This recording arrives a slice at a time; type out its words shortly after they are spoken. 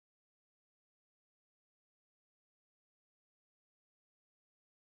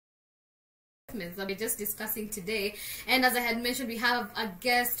that we're just discussing today. And as I had mentioned, we have a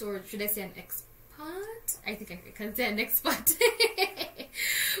guest, or should I say an expert? I think I can say an expert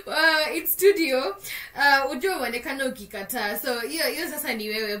in studio. Ujua wanekana ukikata. So hiyo sasa ni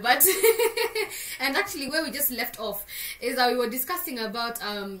wewe, but and actually where we just left off is that we were discussing about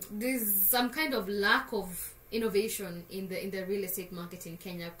there's some kind of lack of innovation in the real estate market in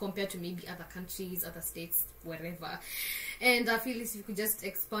Kenya compared to maybe other countries, other states, wherever. And I feel if you could just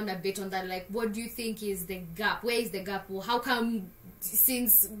expand a bit on that, like what do you think is the gap? Where is the gap? Well, how come,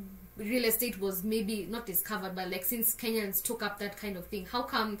 since real estate was maybe not discovered, but like since Kenyans took up that kind of thing, how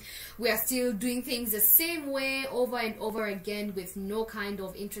come we are still doing things the same way over and over again with no kind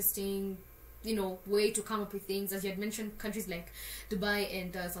of interesting, you know, way to come up with things? As you had mentioned, countries like Dubai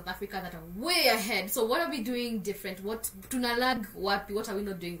and South Africa that are way ahead. So what are we doing different? What tunalag wapi? What are we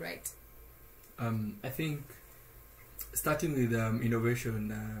not doing right? I think starting with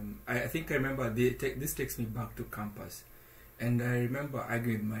innovation, I think I remember this takes me back to campus, and I remember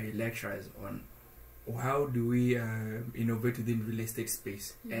arguing with my lecturers on how do we innovate within real estate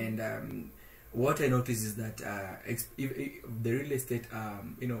space. And what I noticed is that if the real estate,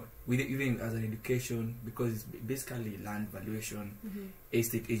 you know, even as an education, because it's basically land valuation,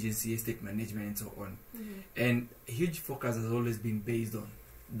 estate agency, estate management, and so on. And a huge focus has always been based on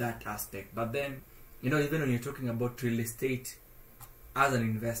that aspect. But then, you know, even when you're talking about real estate as an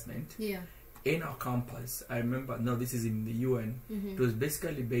investment, in our campus, I remember, no, this is in the UN, it was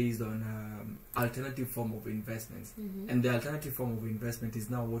basically based on alternative form of investments. And the alternative form of investment is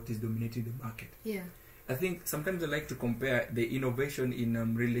now what is dominating the market. I think sometimes I like to compare the innovation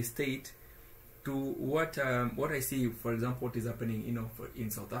in real estate to what I see, for example, what is happening, you know,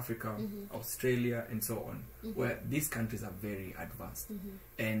 in South Africa, Australia, and so on, where these countries are very advanced,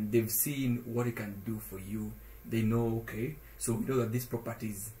 and they've seen what it can do for you. They know, okay, so we know that these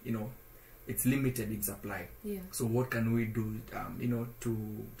properties, you know, it's limited in supply. So what can we do, you know,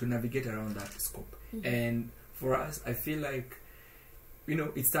 to navigate around that scope? And for us, I feel like, you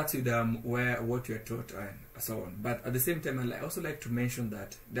know, it starts with what you're taught and so on. But at the same time, I also like to mention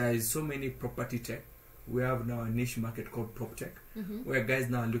that there is so many property tech. We have now a niche market called prop tech, where guys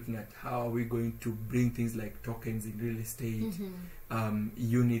now are looking at how are we going to bring things like tokens in real estate,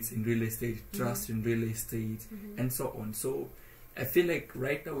 units in real estate, trust in real estate, and so on. So I feel like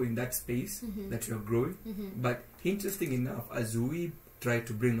right now we're in that space that we are growing. But interesting enough, as we try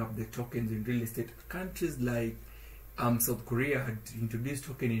to bring up the tokens in real estate, countries like South Korea had introduced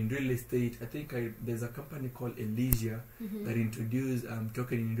token in real estate. I think there's a company called Elysia that introduced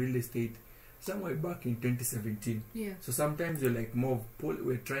token in real estate somewhere back in 2017. So sometimes you're like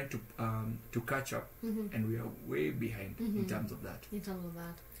we're trying to catch up, and we are way behind in terms of that.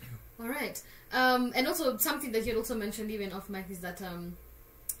 All right. And also something that you also mentioned even off mic is that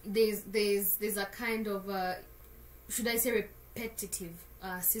there's a kind of should I say repetitive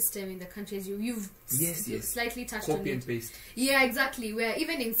system in the countries you've slightly touched on it. Copy and paste. Yeah, exactly. Where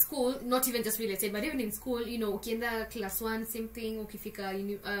even in school, not even just real estate, but even in school, you know, ukienda class 1 same thing,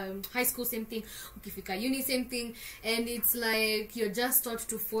 ukifika high school same thing, ukifika uni same thing, and it's like you're just taught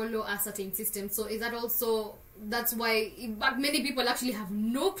to follow a certain system. So is that also, that's why many people actually have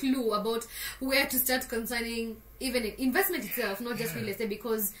no clue about where to start concerning even investment itself, not just real estate,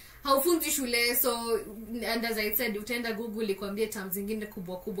 because haufunzi shule. So, and as I said, utaenda Google ikwambie terms zingine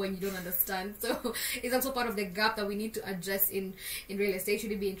kubwa kubwa and you don't understand. So it's also part of the gap that we need to address in real estate.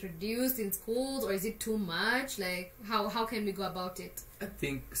 Should it be introduced in schools, or is it too much? Like how can we go about it? I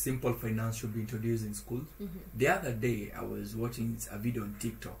think simple finance should be introduced in schools. The other day I was watching a video on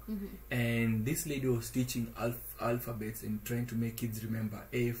TikTok, and this lady was teaching alphabets and trying to make kids remember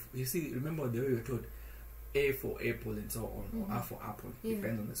A. You see, remember the way we were taught A for apple and so on, or A for apple,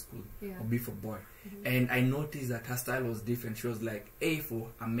 depends on the school, or B for boy. And I noticed that her style was different. She was like A for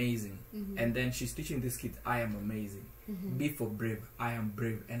amazing, and then she's teaching these kids I am amazing. B for brave, I am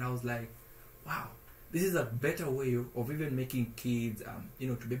brave. And I was like, wow, this is a better way of even making kids, you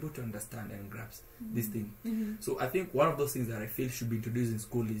know, to be able to understand and grasp this thing. So I think one of those things that I feel should be introduced in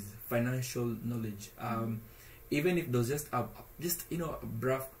school is financial knowledge. Even if there's just you know, a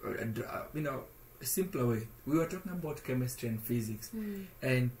brief, you know, a simpler way. We were talking about chemistry and physics,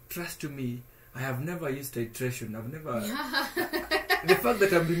 and trust to me, I have never used titration. I've never. The fact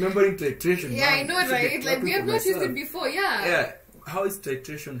that I'm remembering titration. Yeah, I know, right? Like we have not used it before. Yeah. How is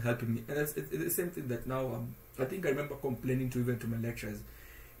titration helping me? And it's the same thing that now I think I remember complaining to my lecturers.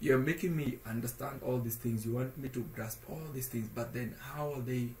 You're making me understand all these things. You want me to grasp all these things, but then how will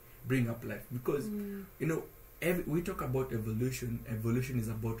they bring up life? Because you know, we talk about evolution. Evolution is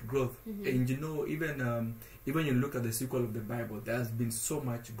about growth, and you know, even you look at the sequel of the Bible, there has been so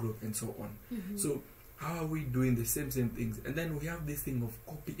much growth and so on. So how are we doing the same things? And then we have this thing of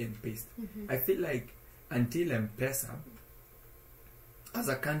copy and paste. I feel like until M-Pesa, as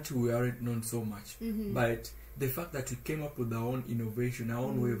a country, we aren't known so much, but the fact that we came up with our own innovation, our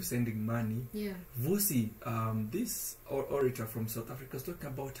own way of sending money. Vusi, this orator from South Africa, was talking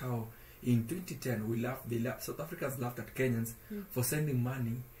about how in 2010 South Africans laughed at Kenyans for sending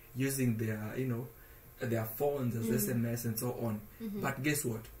money using their, you know, their phones as SMS and so on. But guess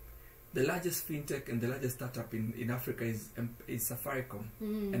what? The largest fintech and the largest startup in Africa is Safaricom,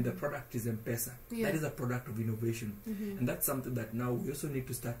 and the product is M-Pesa. That is a product of innovation, and that's something that now we also need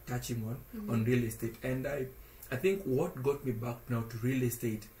to start touching on real estate. And I think what got me back now to real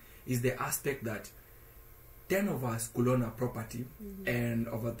estate is the aspect that 10 of us could own a property, and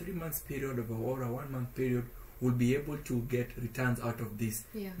over 3 months period or a 1 month period, we'll be able to get returns out of this.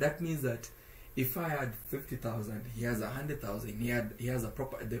 That means that if I had 50,000, he has 100,000. He has a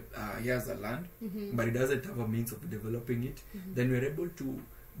proper he has a land, but he doesn't have a means of developing it. Then we're able to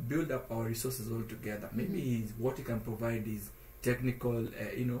build up our resources all together. Maybe what he can provide is technical,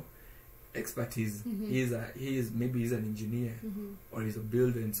 you know, expertise. Maybe he's an engineer, or he's a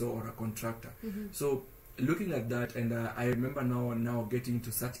builder and so, or a contractor. So looking at that, and I remember now getting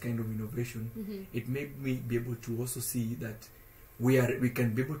into such kind of innovation, it made me be able to also see that we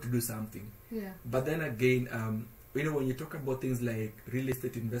can be able to do something. But then again, you know, when you talk about things like real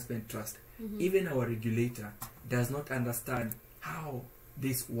estate investment trust, even our regulator does not understand how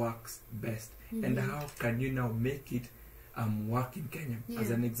this works best, and how can you now make it work in Kenya. As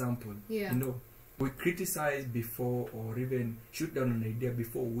an example, you know, we criticize before, or even shoot down an idea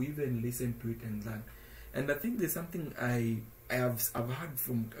before we even listen to it and learn. And I think there's something I've heard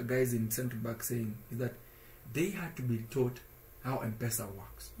from guys in Central Bank saying is that they had to be taught how M-Pesa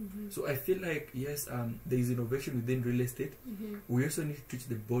works. So I feel like, yes, there is innovation within real estate. We also need to teach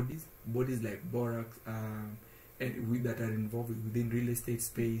the bodies like Borax, and that are involved within real estate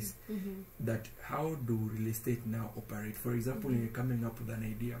space, that how do real estate now operate. For example, when you're coming up with an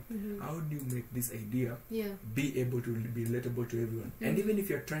idea, how do you make this idea be able to be relatable to everyone? And even if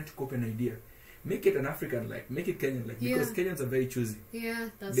you're trying to copy an idea, make it an African like, make it Kenyan like, because Kenyans are very choosy.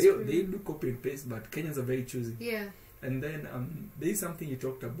 That's true. They do copy and paste, but Kenyans are very choosy. And then there is something you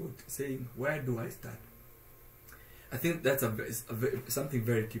talked about, saying, where do I start? I think that's something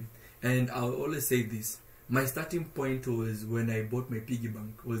very key. And I'll always say this. My starting point was when I bought my piggy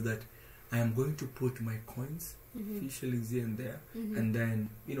bank, was that I am going to put my coins, few shillings here and there, and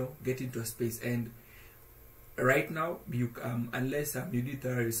then, you know, get into a space. And right now, you unless you do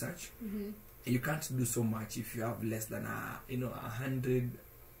thorough research, you can't do so much if you have less than 100,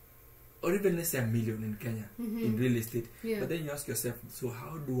 or even let's say $1 million in Kenya in real estate. But then you ask yourself, so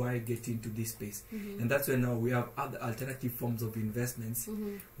how do I get into this space? And that's when now we have other alternative forms of investments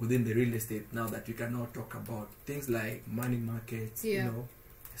within the real estate now, that we can now talk about things like money markets, you know,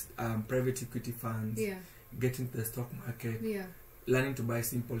 private equity funds, getting to the stock market, learning to buy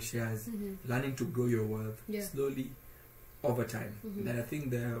simple shares, learning to grow your wealth slowly over time. Then I think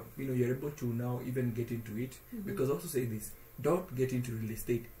that, you know, you're able to now even get into it, because also say this: don't get into real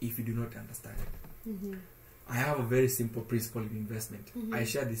estate if you do not understand it. I have a very simple principle in investment. I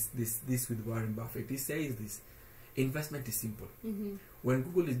share this with Warren Buffett. He says this: investment is simple. When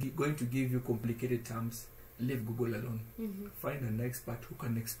Google is going to give you complicated terms, leave Google alone. Find an expert who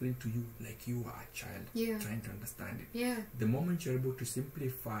can explain to you like you are a child trying to understand it. The moment you're able to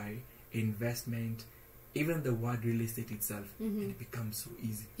simplify investment, even the word real estate itself, it becomes so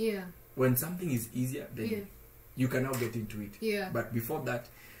easy. When something is easier, then you can now get into it. But before that,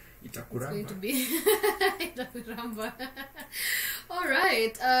 it's going to be itakuramba. All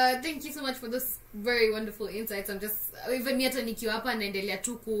right, thank you so much for those very wonderful insights. I'm just even hata nikiwa hapa naendelea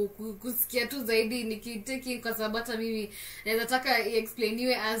tu kusikia tu zaidi nikiteki, kwa sababu hata mimi naweza taka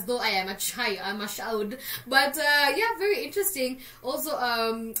explainiwe as though I'm a child. But yeah, very interesting. Also,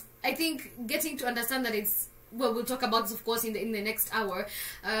 I think getting to understand that it's, well, we'll talk about this of course in the next hour,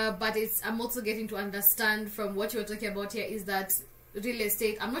 but I'm also getting to understand from what you're talking about here is that real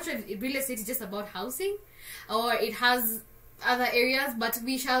estate, I'm not sure if real estate is just about housing, or it has other areas, but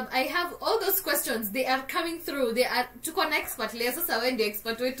I have all those questions, they are coming through. They are to an expert. When the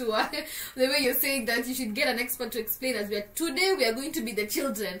expert way to the way you're saying that you should get an expert to explain us. Today we are going to be the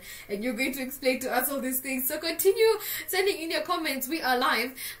children, and you're going to explain to us all these things. So continue sending in your comments. We are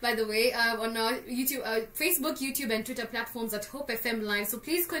live, by the way, on our YouTube, Facebook, YouTube, and Twitter platforms at Hope FM Live. So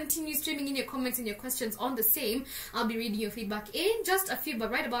please continue streaming in your comments and your questions on the same. I'll be reading your feedback in just a few,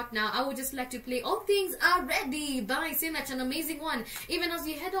 but right about now, I would just like to play All Things Are Ready by Sinach, an amazing one, even as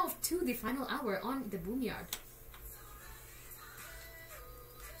we head off to the final hour on the Boomyard.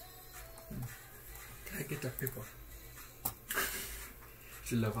 Can I get a paper?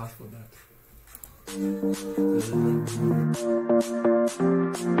 She'll have asked for that.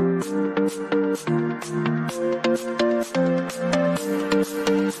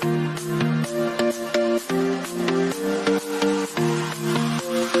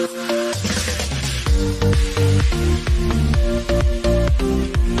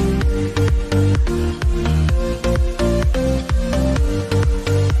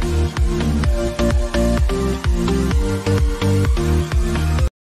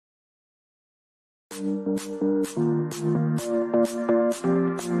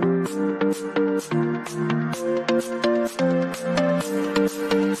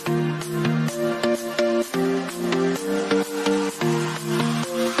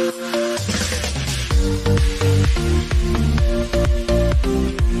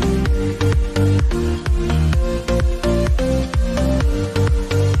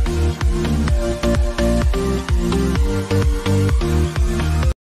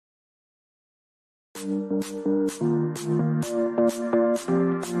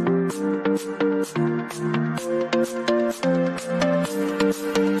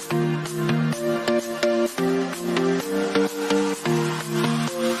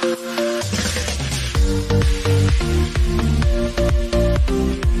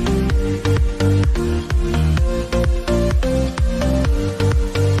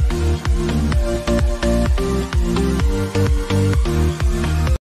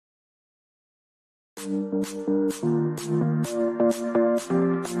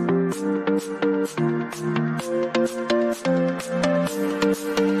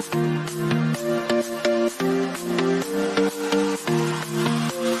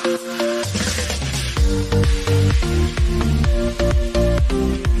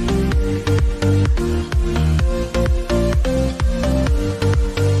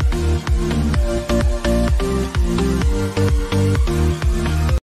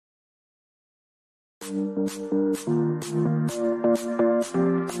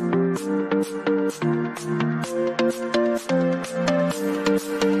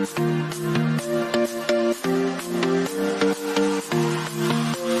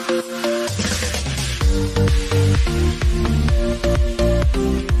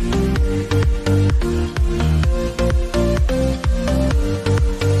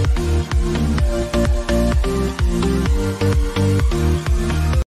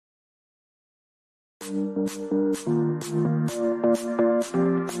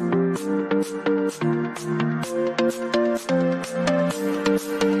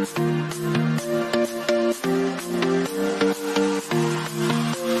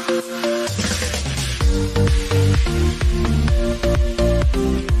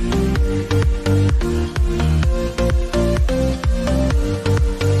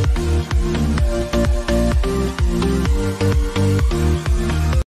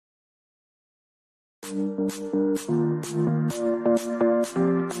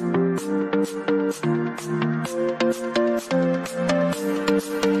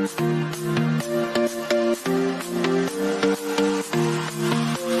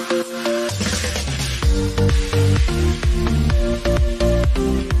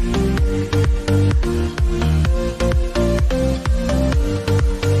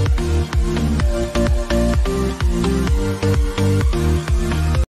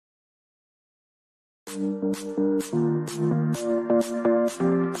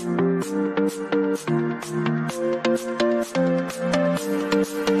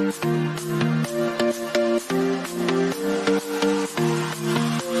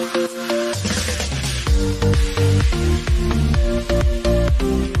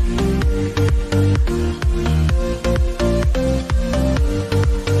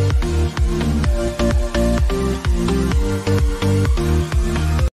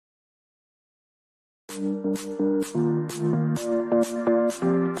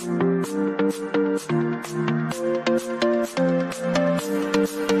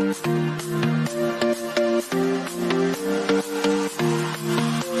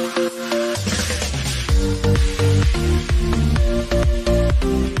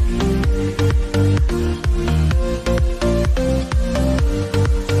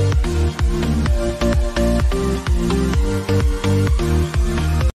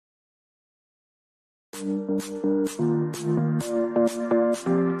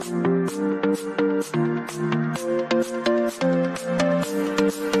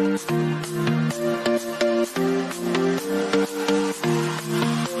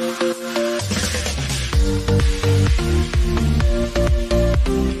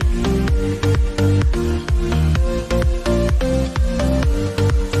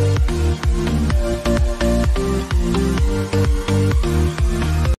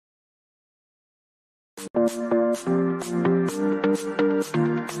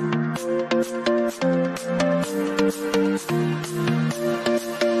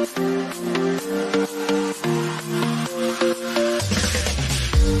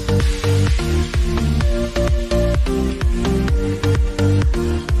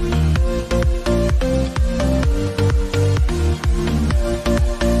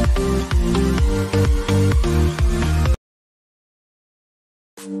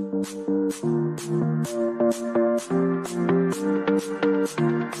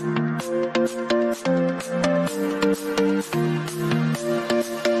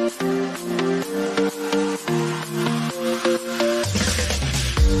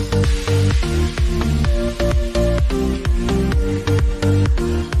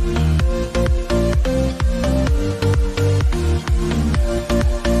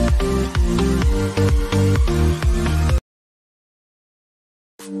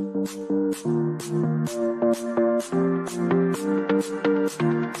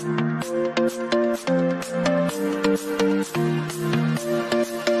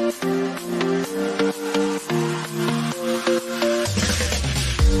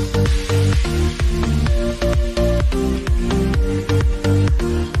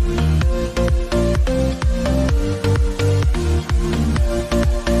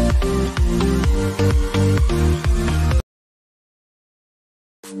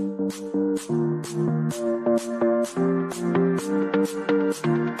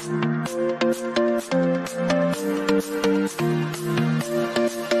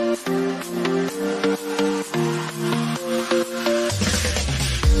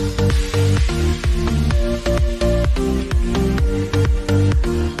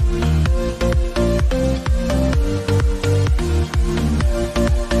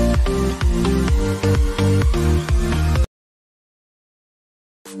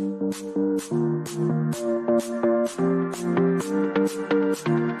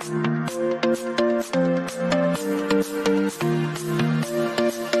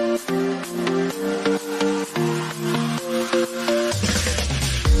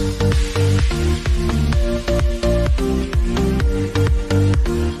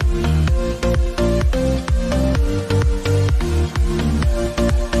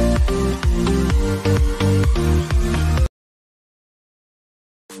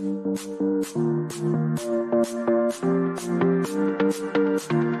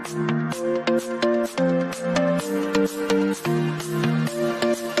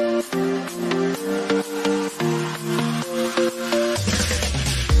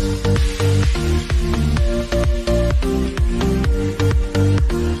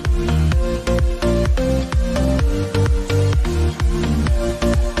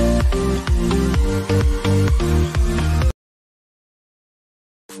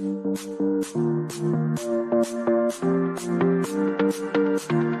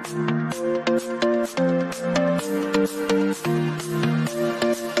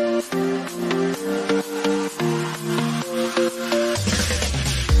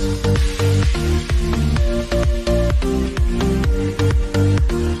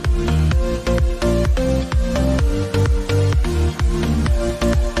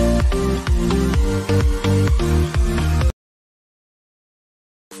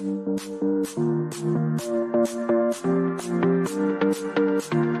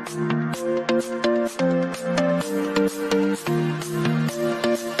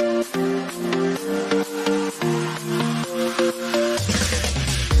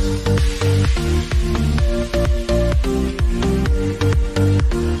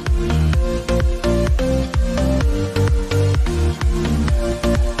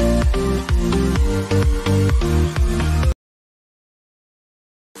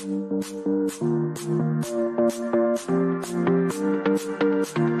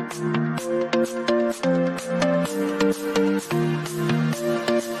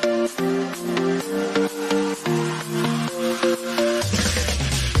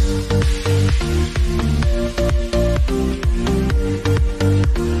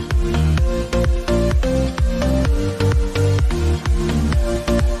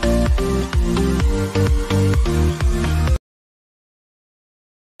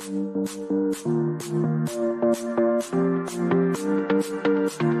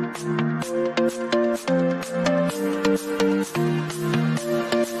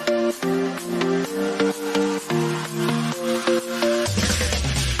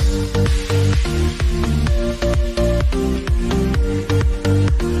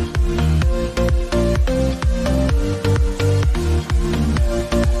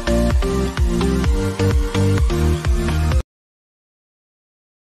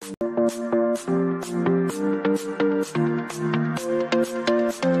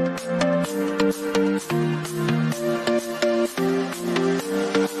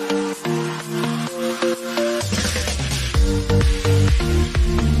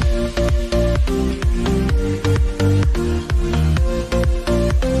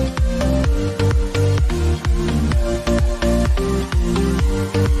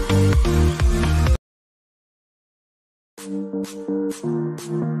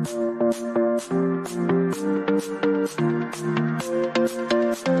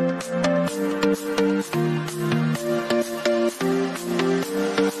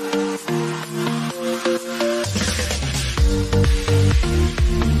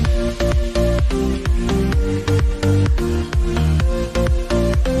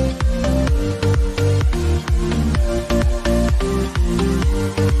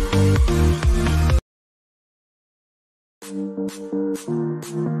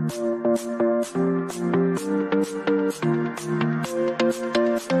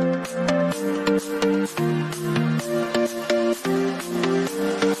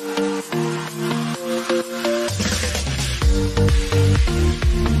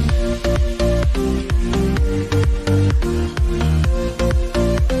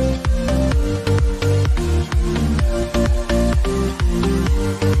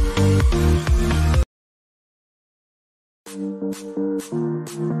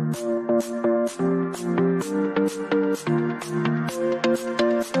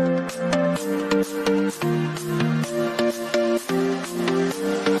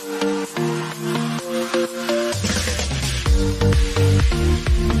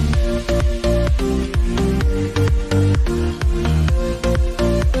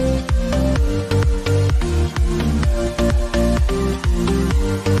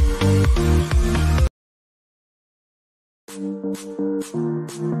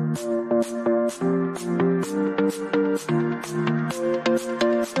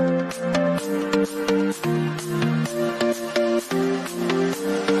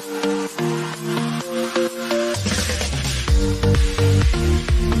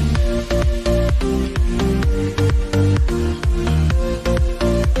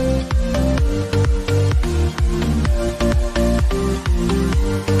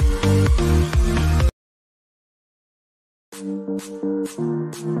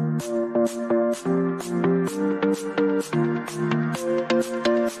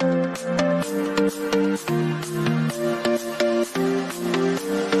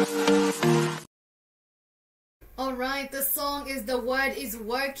 Alright, the song is The Word Is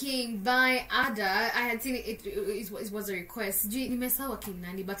Working by Ada. I had seen it was a request. Nimesawa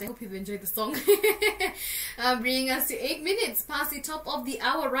kinani, but I hope you've enjoyed the song. Bringing us to 8 minutes past the top of the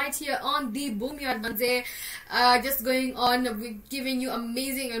hour right here on the Boomyard Manze. Just going on, giving you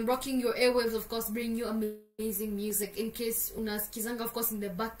amazing and rocking your airwaves, of course, bringing you amazing music. In case unasikizanga, of course, in the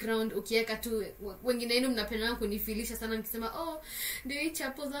background, ukieka tu wengine yenu mnapenda kunifilisha sana mkisema, oh, ndio hii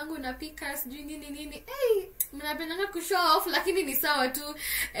chapo zangu napika sijui nini. Hey, mnapenda ku show off, lakini ni sawa tu.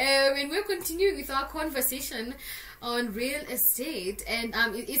 When we're continuing with our conversation on real estate, and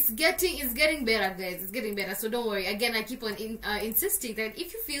it's getting better, guys. It's getting better, so don't worry. Again, I keep on insisting that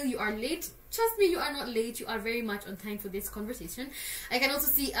if you feel you are late, trust me, you are not late. You are very much on time for this conversation. I can also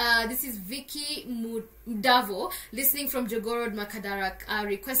see this is Vicky Mudavo listening from Jogorod Makadarak,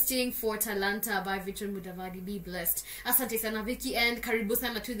 requesting for Talanta by Victor Mudavadi. Be blessed. Asante sana Vicky, and karibu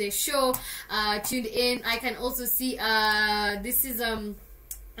sana to the show. Tuned in. I can also see this is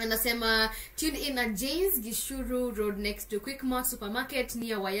anasema tuned in at James Gishuru Road next to Quickmart Supermarket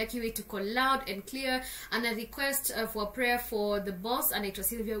near Wayaki Way to call loud and clear, and a request for prayer for the boss and Anaitwa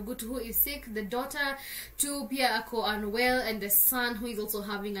Sylvia Ugutu, who is sick, the daughter to Pia Ako unwell, and the son who is also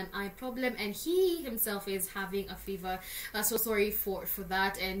having an eye problem, and he himself is having a fever. So sorry for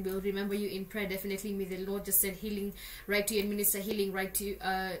that, and we'll remember you in prayer. Definitely, may the Lord just send healing right to you and minister healing right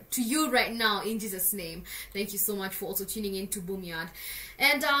to you right now in Jesus' name. Thank you so much for also tuning in to Boomyard.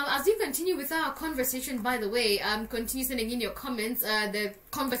 And as we continue with our conversation, by the way, continue sending in your comments. The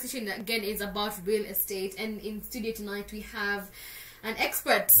conversation again is about real estate, and in studio tonight we have an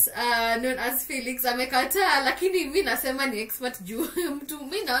expert known as Felix. Amekata, lakini mimi nasema ni expert juu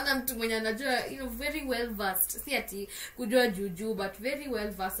mimi naona mtu mwenye anajua, very well versed. Si ati kujua juju, but very well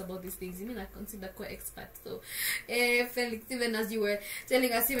versed about these things. Mimi na consider quite expert. So Felix, even as you were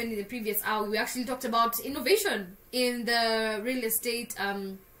telling us even in the previous hour, we actually talked about innovation in the real estate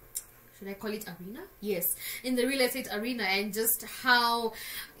should I call it arena? Yes, in the real estate arena, and just how,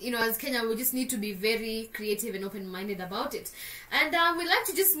 as Kenya, we just need to be very creative and open-minded about it. And we'd like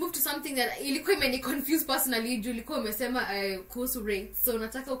to just move to something that ilikuwa imeni confused personally. Ilikuwa umesema kuhusu rates, so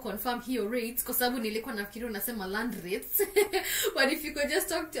nataka confirm hiyo rates kwa sababu nilikuwa nafikiri unasema land rates. But if you could just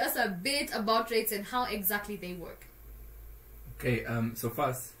talk to us a bit about rates and how exactly they work. Okay, so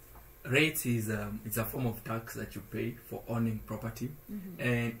first, rates is it's a form of tax that you pay for owning property,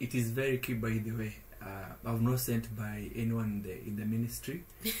 and it is very key, by the way. I've not sent by anyone in the ministry,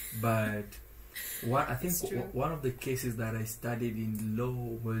 but I think one of the cases that I studied in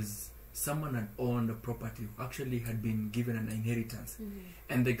law was someone had owned a property, actually had been given an inheritance,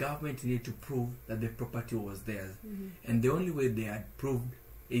 and the government needed to prove that the property was theirs. And the only way they had proved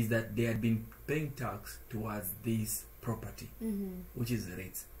is that they had been paying tax towards this property, which is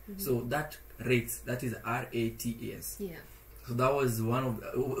rates. So that rates, that is RATS. Yeah. So that was one of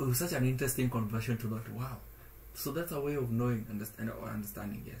it was such an interesting conversion to note. Wow. So that's a way of knowing,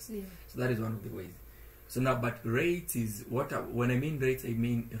 understanding. Yes. Yeah. So that is one of the ways. So now, but rates is when I mean rates, I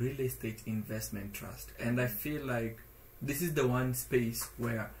mean real estate investment trust, and I feel like this is the one space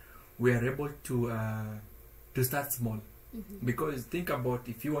where we are able to start small, because think about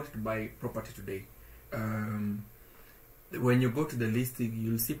if you want to buy property today. When you go to the listing,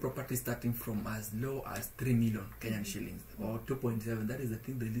 you'll see property starting from as low as 3 million Kenyan shillings or 2.7. That is, I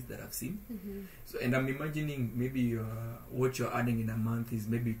think, the list that I've seen. So, and I'm imagining maybe what you're earning in a month is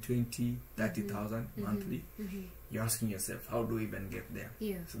maybe 20, 30,000 monthly. You're asking yourself, how do we even get there?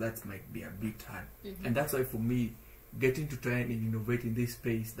 Yeah. So that might be a bit hard. And that's why for me, getting to try and innovate in this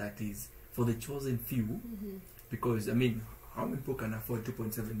space that is for the chosen few, because I mean, how many people can afford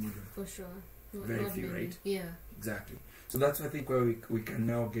 2.7 million? For sure. Very few, many. Right? Yeah. Exactly. So that's I think where we can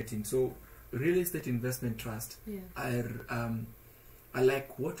now get in. So real estate investment trust. Yeah. I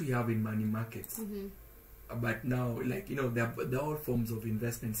like what we have in money markets. But now, like, you know, there are all forms of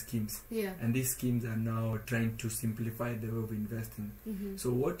investment schemes. Yeah. And these schemes are now trying to simplify the way of investing. So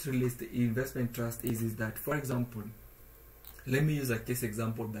what real estate investment trust is that, for example, let me use a case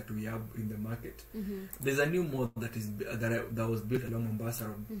example that we have in the market. There's a new mall that was built along Mombasa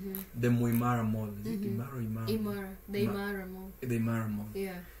Road, the Muimara Mall. Is it Imara or Imara? Imara. The Imara Mall. The Imara Mall.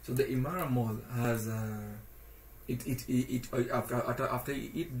 Yeah. So the Imara Mall has after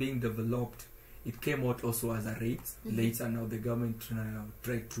it being developed, it came out also as a rate. Later now the government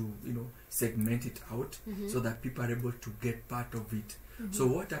tried to segment it out so that people are able to get part of it. So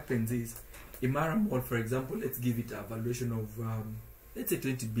what happens is, Imara Mall, for example, let's give it a valuation of let's say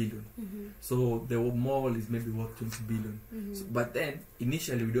 20 billion. So the mall is maybe worth 20 billion. So, but then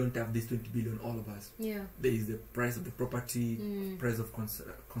initially we don't have this 20 billion, all of us. Yeah. There is the price of the property, price of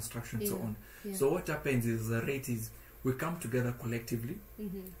construction, so on. Yeah. So what happens is the rate is we come together collectively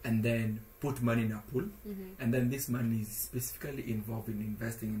and then put money in a pool, and then this money is specifically involved in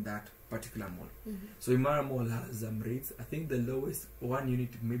investing in that particular mall. So Imara Mall has rates. I think the lowest one unit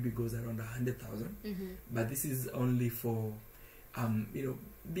maybe goes around 100,000, but this is only for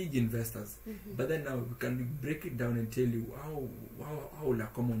big investors. But then now we can break it down and tell you how will a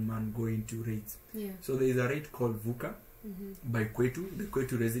common man go into rates. Yeah. So there is a rate called VUCA by Kwetu, the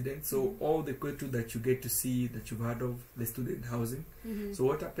Kwetu residents. So all the Kwetu that you get to see, that you've heard of, the student housing. So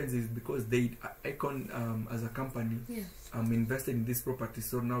what happens is, because Icon as a company invested in this property,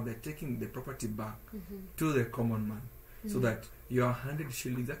 so now they're taking the property back to the common man. So that your 100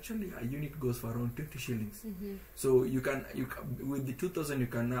 shillings, actually a unit goes for around 20 shillings. So you can with the 2,000 you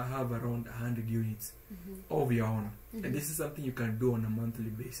can now have around 100 units of your own. And this is something you can do on a monthly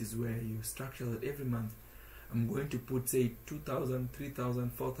basis, where you structure that every month I'm going to put, say, 2,000,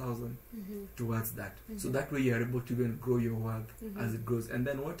 3,000, 4,000 towards that. So that way you're able to even grow your wealth as it grows. And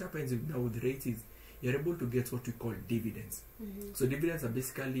then what happens now with rates is you're able to get what we call dividends. So dividends are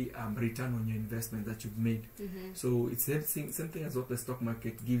basically return on your investment that you've made. So it's same thing as what the stock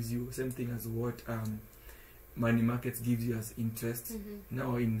market gives you, same thing as what money markets gives you as interest.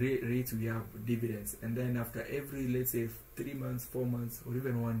 Now in rates we have dividends, and then after every, let's say, 3 months, 4 months, or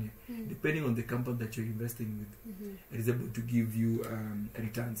even 1 year, depending on the company that you're investing with, it is able to give you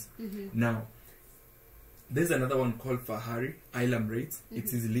returns. Now there's another one called Fahari Ilam rates. It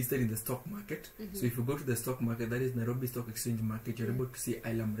is listed in the stock market. So if you go to the stock market, that is Nairobi Stock Exchange market, you're able to see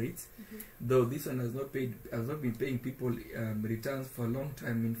Ilam rates. Though this one has not been paying people returns for a long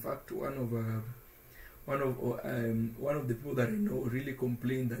time. In fact, one of the people that I know really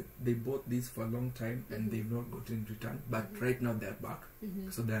complained that they bought this for a long time and they've not gotten return. But right now they're back.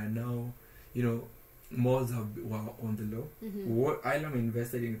 So they are now, malls were on the low. What Ilam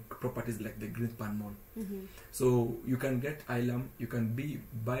invested in properties like the Greenspan Mall. So you can get Ilam, you can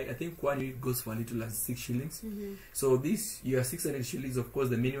buy, I think one unit goes for a little as 6 shillings. So this, you are 600 shillings, of course,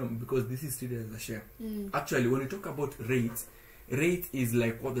 the minimum, because this is treated as a share. Actually, when you talk about rates, rate is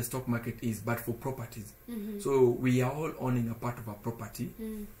like what the stock market is, but for properties. So we are all owning a part of a property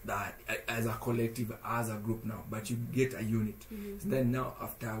that as a collective, as a group now, but you get a unit. So then now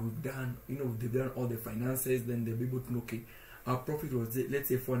after we've done, they've done all the finances, then they'll be able to know, okay, our profit was, let's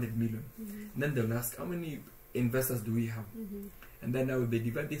say, 400 million. Then they'll ask, how many investors do we have? And then now they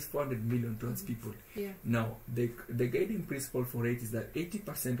divide this 400 million towards people. Now the guiding principle for it is that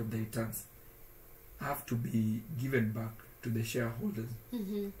 80% of the returns have to be given back to the shareholders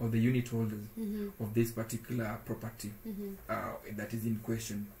Mm-hmm. or the unit holders Mm-hmm. of this particular property Mm-hmm. that is in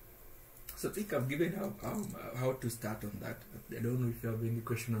question. So I think I've given how to start on that. I don't know if you have any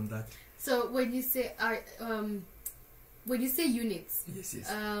question on that. So when you say units, Yes.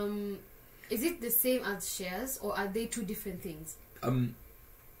 is it the same as shares, or are they two different things? They're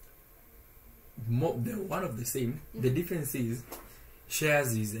one of the same. The difference is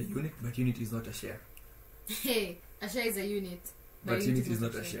shares is a unit, but unit is not a share. Hey, a share is a unit, But unit is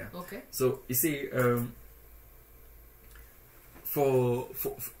not a share. Okay. So you see, for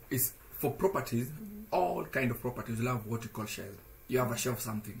properties, all kind of properties will have what you call shares. You have a share of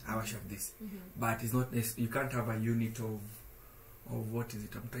something. I have a share of this, but it's not. You can't have a unit of what is it?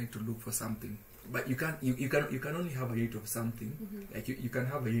 I'm trying to look for something. But you can't. You can only have a unit of something. Like you can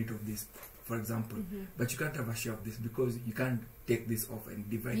have a unit of this, for example, but you can't have a share of this because you can't take this off and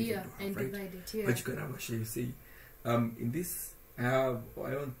divide it into half, right? Divide it, yeah. But you can have a share. You say, in this I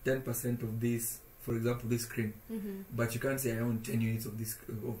own 10% of this, for example, this screen. But you can't say I own 10 units of this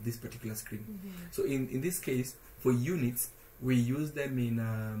particular screen. So in this case, for units, we use them in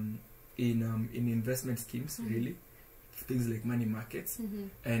investment schemes, really, things like money markets,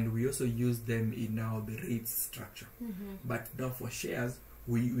 and we also use them in now the rates structure. But now for shares,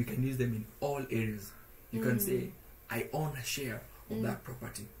 we can use them in all areas. You can say I own a share of that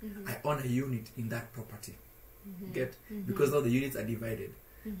property. I own a unit in that property. Get? Because now the units are divided.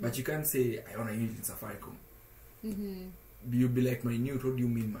 But you can't say I own a unit in Safaricom. You'll be like, my unit, what do you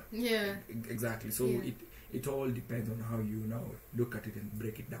mean, man? Yeah. Exactly. So it all depends on how you now look at it and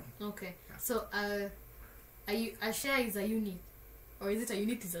break it down. Okay. Yeah. So a share is a unit, or is it a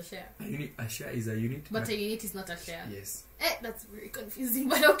unit is a share? A share is a unit, but a unit is not a share. Yes. That's very confusing,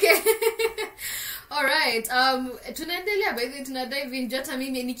 but okay. All right. Tunaendelea, by the way, tunadive in. Jota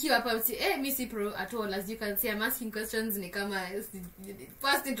mimi nikiwa hapa mi si pro at all. As you can see, I'm asking questions ni kama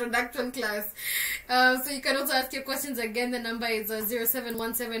first introduction class. So you can also ask your questions again. The number is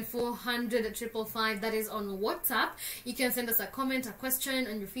 0717400555. That is on WhatsApp. You can send us a comment, a question,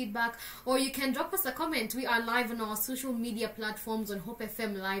 and your feedback, or you can drop us a comment. We are live on our social media platforms on Hope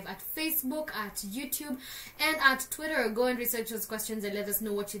FM Live at Facebook, at YouTube, and at Twitter. Go and research those questions and let us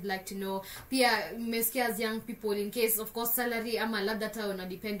know what you'd like to know. Pia mmesikia as young people, in case of course salary ama labda hata una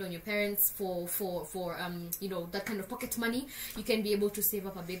depend on your parents for you know, that kind of pocket money, you can be able to save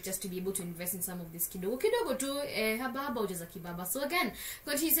up a bit just to be able to invest in some of this kidogo tu haba ujaza kibaba. So again,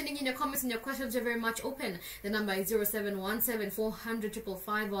 continue sending in your comments and your questions. Are very much open. The number is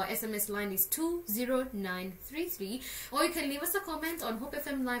 0717400555. Our SMS line is 20933, or you can leave us a comment on Hope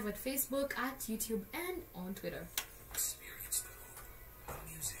FM Live at Facebook, at YouTube, and on Twitter.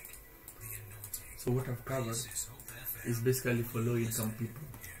 So what I've covered is basically for low income people.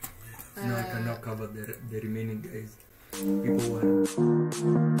 Now I can now cover the remaining guys. People want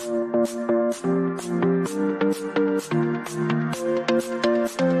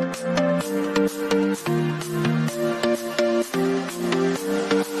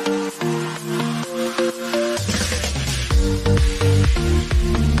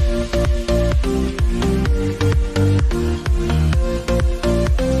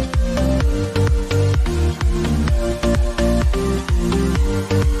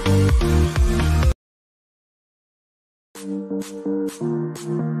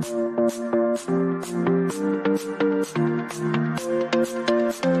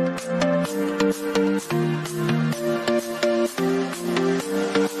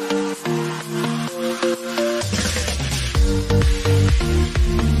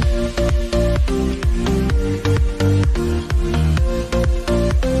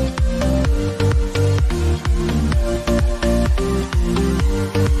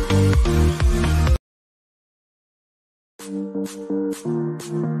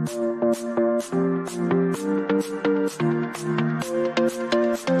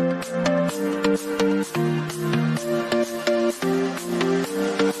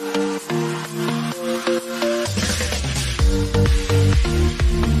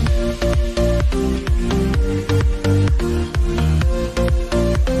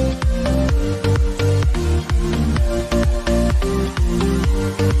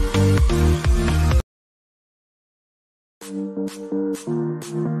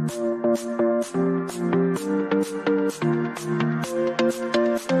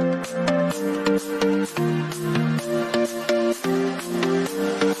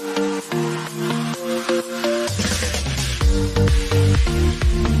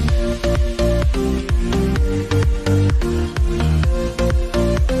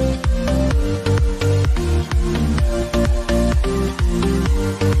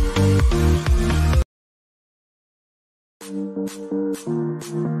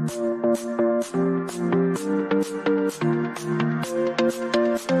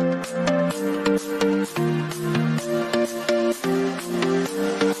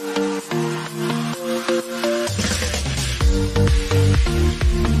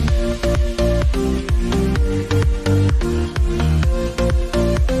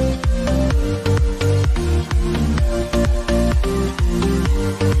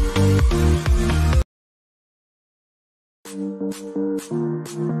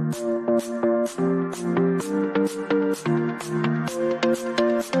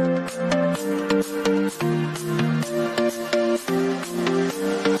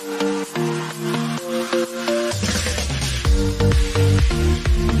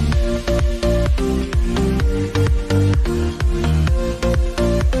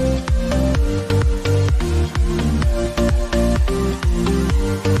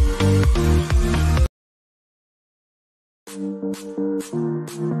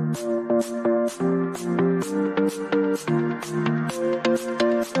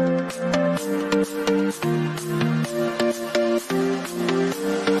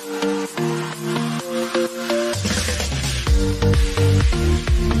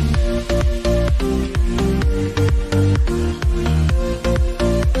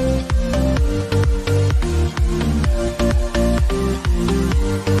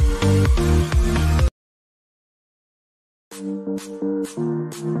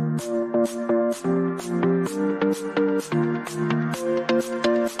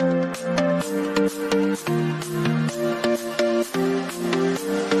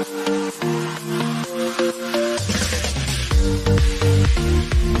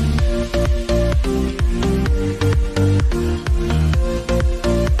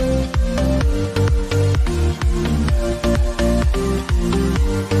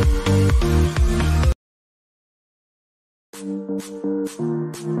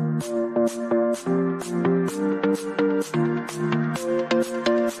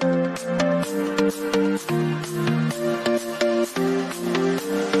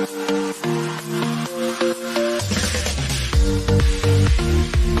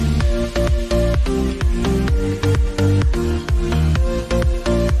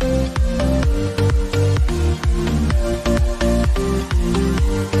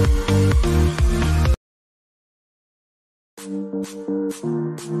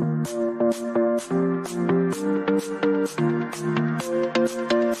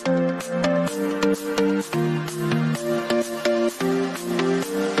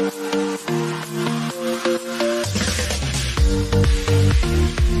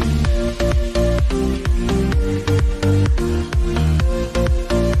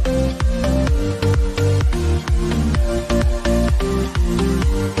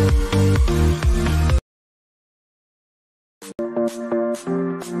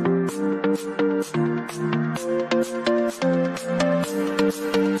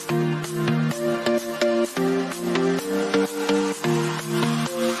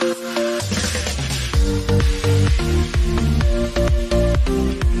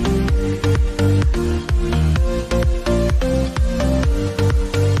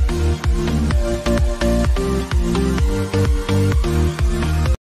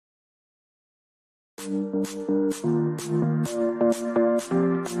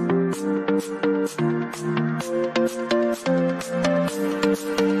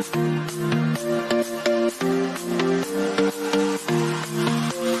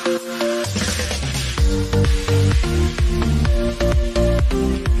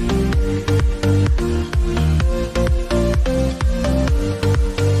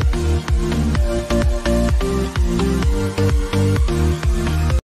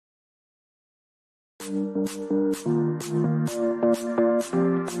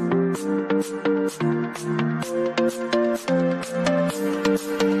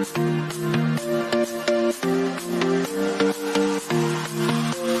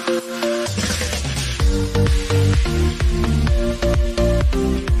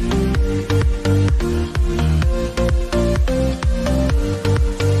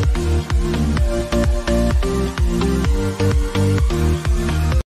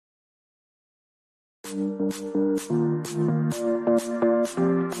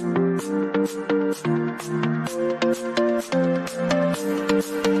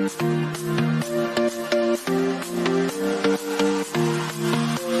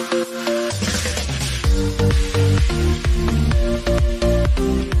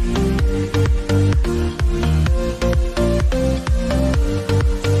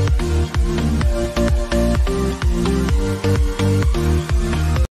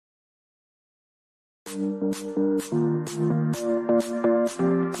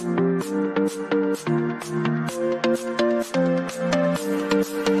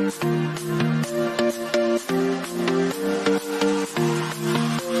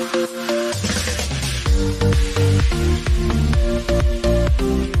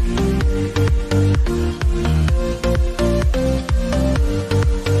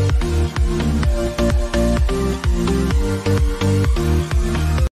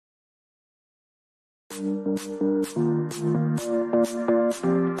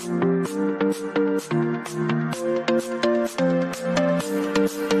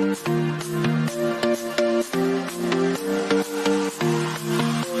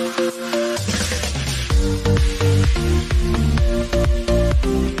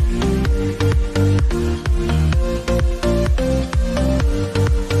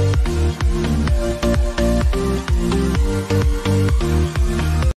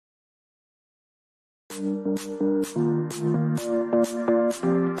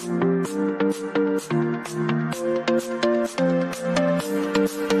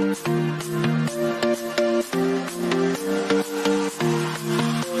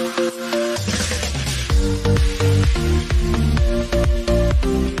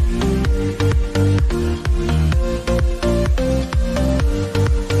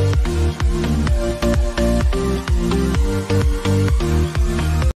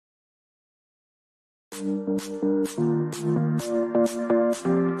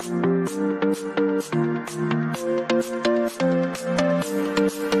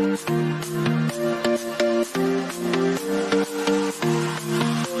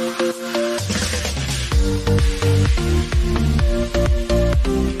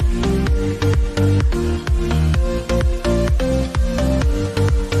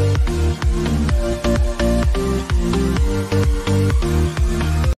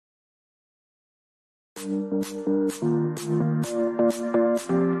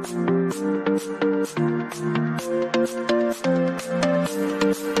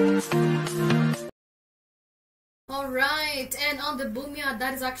Alright, and on the Boomyard,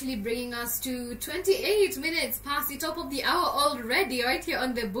 that is actually bringing us to 28 minutes past the top of the hour already, right here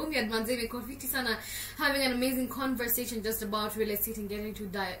on the Boomyard. Manzeme Kofiti Sana, having an amazing conversation just about real estate and getting to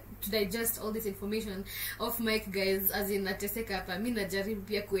digest all this information off mic, guys. As in nateseka hapa, mimi najaribu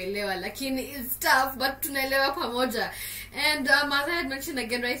pia kuelewa, lakini it's tough, but tunaelewa pamoja. And as I had mentioned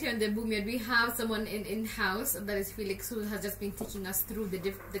again, right here on the Boomyard, we have someone in-house, that is Felix, who has just been taking us through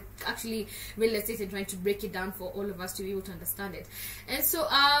the actually real estate and trying to break it down for all of us to be able to understand it. And so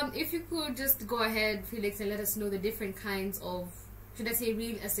if you could just go ahead, Felix, and let us know the different kinds of, should I say,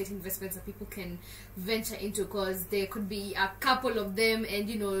 real estate investments that people can venture into, because there could be a couple of them, and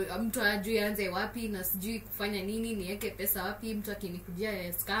you know, mtu ajui anze wapi na sijui kufanya nini, niweke pesa wapi, mtu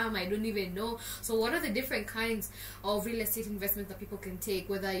akinikujia scam, I don't even know. So what are the different kinds of real estate investments that people can take,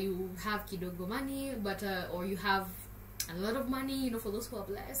 whether you have kidogo money, but or you have a lot of money, you know, for those who are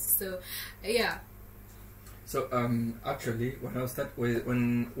blessed. So yeah. So actually, when I start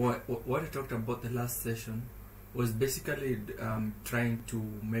what I talked about the last session was basically trying to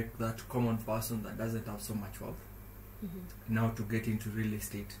make that common person that doesn't have so much wealth now to get into real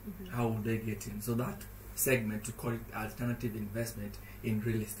estate. How would they get in? So that segment, to call it alternative investment in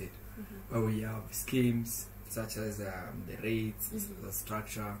real estate, where we have schemes such as the rates, the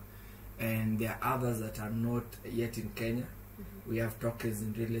structure, and there are others that are not yet in Kenya. We have tokens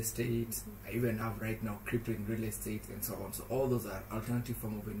in real estate. I even have right now crypto in real estate and so on. So all those are alternative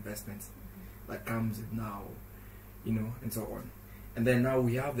form of investments that comes with now, you know, and so on. And then now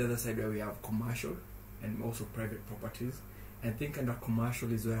we have the other side where we have commercial and also private properties. And I think under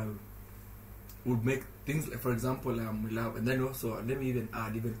commercial is where would make things like, for example, we love, and then also let me even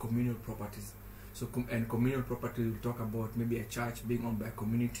add even communal properties. So and communal property, we'll talk about maybe a church being owned by a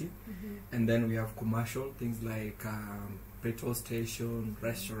community, and then we have commercial things like petrol station,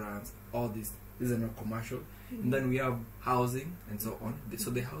 restaurants, all these are not commercial. And then we have housing and so on.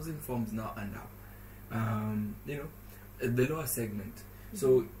 So the housing forms now under you know, the lower segment.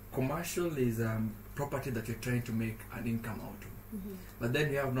 So commercial is property that you're trying to make an income out of. But then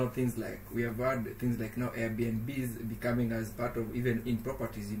we have now things like, we have had things like now Airbnbs becoming as part of even in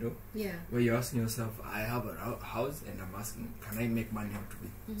properties, you know, where you're asking yourself, I have a house and I'm asking, can I make money out of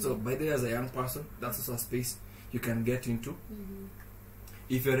it? So by the way, as a young person, that's also a space you can get into.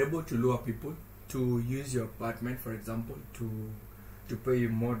 If you're able to lure people to use your apartment, for example, to pay you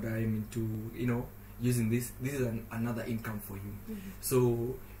more time into, you know, using this is another income for you.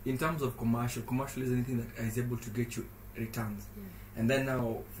 So in terms of commercial is anything that is able to get you returns. And then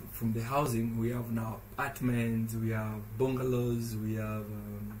now from the housing, we have now apartments, we have bungalows, we have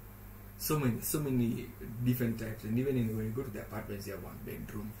so many different types. And even when you go to the apartments, you have one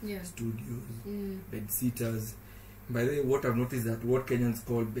bedroom, studios, bed sitters. By the way, what I've noticed that what Kenyans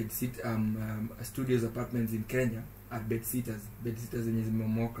call studios, apartments in Kenya are bed sitters in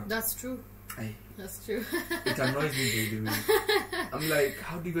Momoka. That's true. That's true. It annoys me, by the way. I'm like,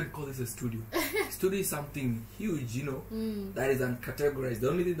 how do you even call this a studio? Studio is something huge, you know, that is uncategorized. The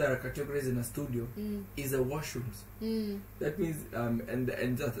only thing that are categorized in a studio is the washrooms. That means,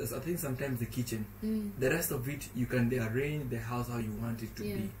 and just, I think sometimes the kitchen. The rest of it, you can arrange the house how you want it to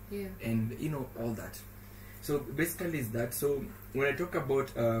be. And, you know, all that. So basically is that. So when I talk about,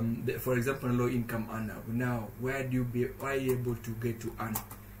 for example, a low income earner, now, why are you able to get to earn?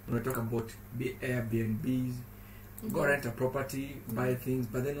 When I talk about Airbnbs, go rent a property, buy things,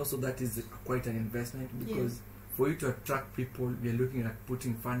 but then also that is quite an investment, because for you to attract people, we are looking at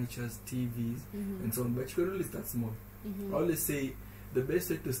putting furnitures, TVs, and so on. But you can only start small. I always say the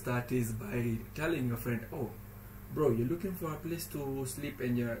best way to start is by telling your friend, oh, bro, you're looking for a place to sleep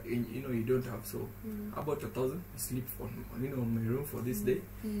and you know, you don't have, so how about 1,000? Sleep on, you know, my room for this day,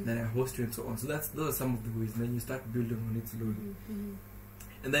 then I host you and so on. So those are some of the ways. And then you start building on it slowly.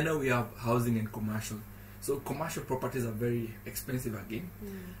 And then now we have housing and commercial. So commercial properties are very expensive again.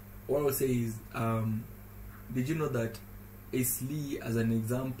 What I would say is, did you know that Eastleigh, as an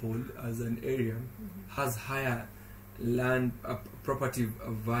example, as an area, has higher land property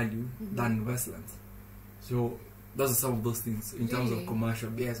value than Westlands? So those are some of those things in terms Really? of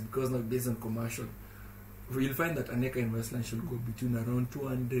commercial. Yes, because now based on commercial, you'll find that an acre in Westland should go between around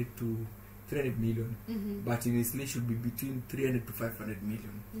 200 to 300 million, but in Eastleigh should be between 300 to 500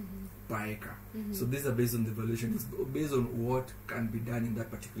 million per acre. So these are based on the valuation. It's based on what can be done in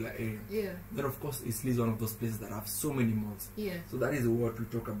that particular area. Yeah. Then of course Eastleigh is one of those places that have so many malls. Yeah. So that is what we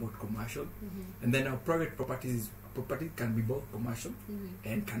talk about commercial. And then our private properties property can be both commercial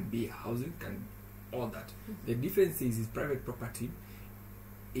and can be housing, can all that. The difference is private property,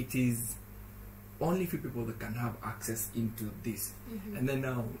 it is only few people that can have access into this. And then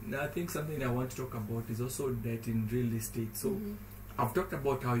now I think something I want to talk about is also debt in real estate. So I've talked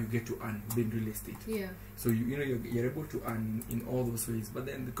about how you get to earn in real estate. Yeah. So you're able to earn in all those ways. But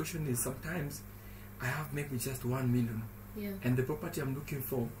then the question is, sometimes I have maybe just 1 million, and the property I'm looking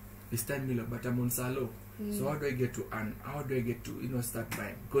for is 10 million, but I'm on Salo. So how do I get to earn? How do I get to start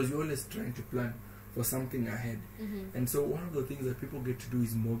buying? Because you're always trying to plan for something ahead. And so one of the things that people get to do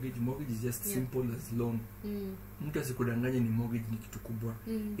is mortgage. Mortgage is just simple as loan. Mtu asikudanganye ni mortgage ni kitu kubwa.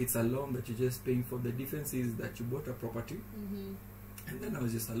 It's a loan that you're just paying for. The difference is that you bought a property, and then now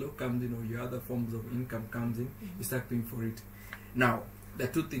just a loan comes in, or your other forms of income comes in, you start paying for it. Now there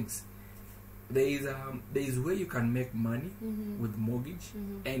are two things. There is where you can make money with mortgage,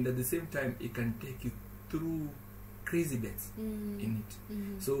 and at the same time it can take you through crazy debts in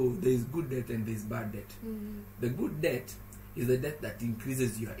it. So there is good debt and there is bad debt. The good debt is the debt that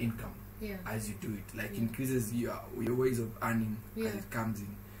increases your income as you do it, like increases your ways of earning as it comes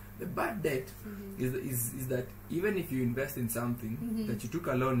in. The bad debt is that even if you invest in something that you took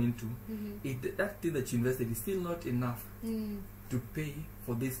a loan into, that thing that you invested is still not enough to pay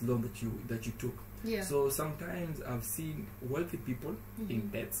for this loan that you took. So sometimes I've seen wealthy people in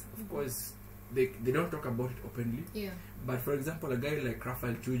debts. Of course, they don't talk about it openly. But for example, a guy like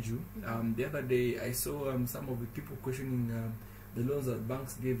Raphael Chuju, the other day I saw some of the people questioning the loans that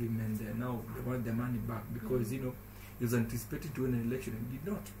banks gave him, and now they want their money back because he was anticipating to win an election and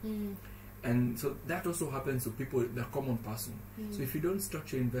did not. And so that also happens to people, the common person. So if you don't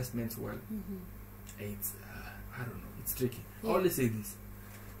structure investments well, it's I don't know, it's tricky. I always say this: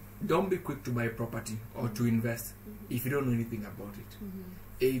 don't be quick to buy property or to invest if you don't know anything about it.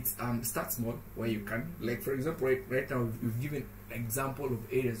 It's start small where you can. Like for example, right now we've given example of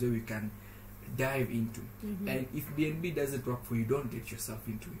areas where we can dive into. And if BNB doesn't work for you, don't get yourself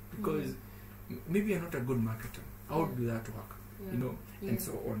into it, because maybe you're not a good marketer. How do that work? And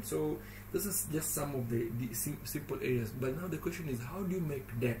so on. So this is just some of the simple areas. But now the question is, how do you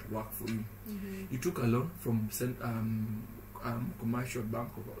make debt work for you? You took a loan from commercial bank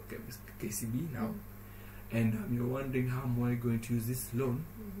or KCB now, and you're wondering, how am I going to use this loan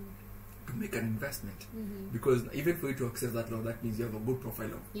to make an investment? Because even for you to access that loan, that means you have a good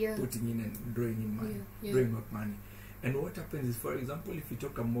profile of putting in and drawing in money, drawing out money. And what happens is, for example, if you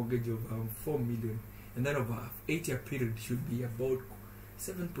took a mortgage of 4 million, and then over an 8-year period should be about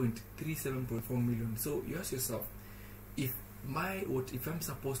 7.3, 7.4 million. So you ask yourself, if I'm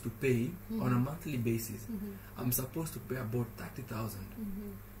supposed to pay on a monthly basis, I'm supposed to pay about 30,000.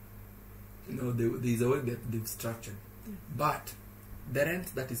 There's a way that they've structured, but the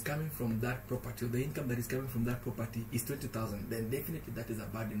rent that is coming from that property, or the income that is coming from that property, is 20,000. Then definitely that is a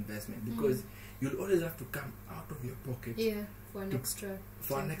bad investment, because you'll always have to come out of your pocket for an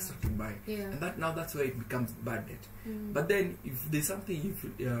extra to buy. And that's where it becomes bad debt. But then if there's something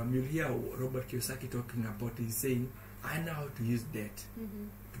you'll hear Robert Kiyosaki talking about, is saying, I know how to use debt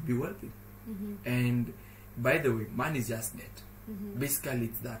to be wealthy. And by the way, money is just debt. Basically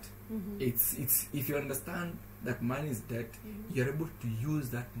it's that. It's if you understand that money is debt, you're able to use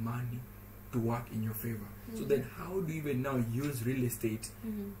that money to work in your favor. So then how do you even now use real estate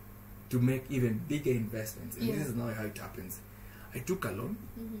to make even bigger investments? And this is now how it happens. I took a loan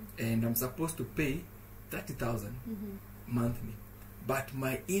and I'm supposed to pay 30,000 monthly, but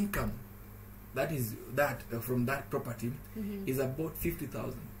my income from that property is about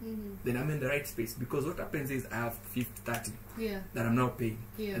 50,000. Then I'm in the right space, because what happens is I have 30 that I'm now paying.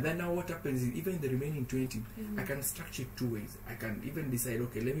 And then now what happens is, even the remaining 20, I can structure it 2 ways. I can even decide,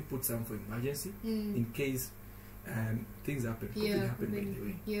 okay, let me put some for emergency in case things happen. COVID happened, by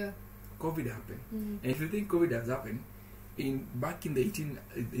the way. COVID happened. And if you think COVID has happened, back in the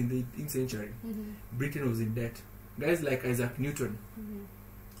 18th century, Britain was in debt. Guys like Isaac Newton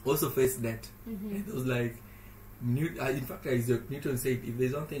also faced debt. And it was like, in fact, Isaac Newton said, if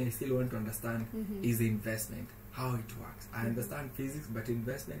there's one thing I still want to understand, is the investment, how it works. I understand physics, but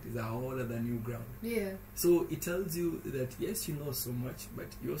investment is a whole other new ground. So it tells you that yes, you know so much, but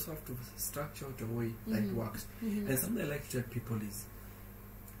you also have to structure out a way that works. And something I like to tell people is,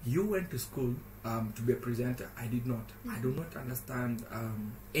 You went to school to be a presenter. I did not. I do not understand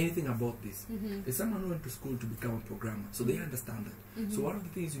anything about this. There's someone who went to school to become a programmer, so they understand that. So one of the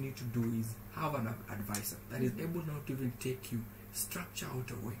things you need to do is have an advisor that is able now to even take you, structure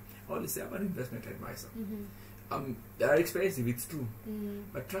out a way. I always say have an investment advisor. They are expensive, it's true,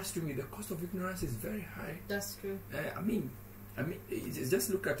 but trust me, the cost of ignorance is very high. That's true. I mean, just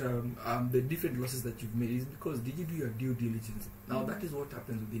look at the different losses that you've made. Is because did you do your due diligence? Now that is what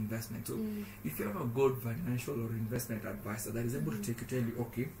happens with the investment. So if you have a good financial or investment advisor that is able to tell you,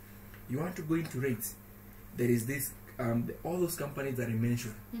 okay, you want to go into rates, there is this all those companies that I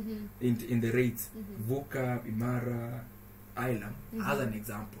mentioned in the rates, VUCA, Imara, Islam, as an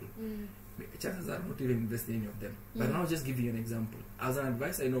example. Chances are not even invest in any of them. But now just give you an example. As an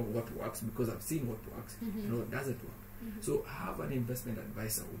advisor, I know what works because I've seen what works. You know what doesn't work. So have an investment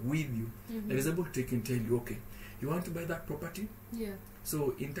advisor with you that is able to take and tell you, okay, you want to buy that property? Yeah.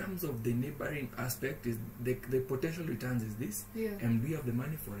 So in terms of the neighboring aspect, is the potential returns is this, and we have the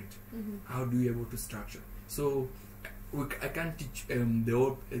money for it. How do you able to structure? So I can't teach the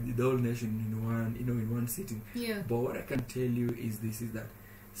whole nation in one sitting. But what I can tell you is this: is that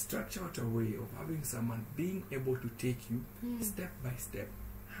structure out a way of having someone being able to take you step by step.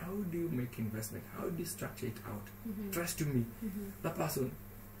 How do you make investment? How do you structure it out? Trust me, that person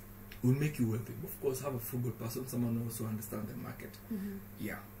will make you wealthy. Of course, have a frugal person, someone who also understands the market.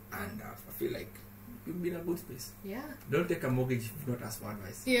 Yeah, and I feel like you'll be in a good space. Yeah. Don't take a mortgage if you not ask for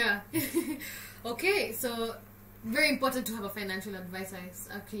advice. Yeah. Okay, so very important to have a financial advisor. It's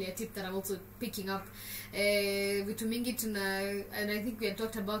actually a tip that I'm also picking up. Vitu mingi tuna, and I think we had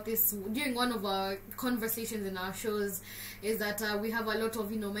talked about this during one of our conversations in our shows, is that we have a lot of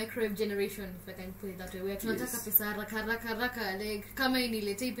microwave generation, if I can put it that way, where tunataka pesa raka, like kama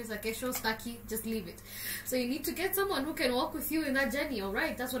iniletei pesa kesho staki, just leave it. So you need to get someone who can walk with you in that journey. All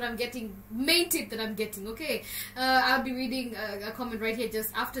right, that's what I'm getting, main tip that I'm getting. Okay, I'll be reading a comment right here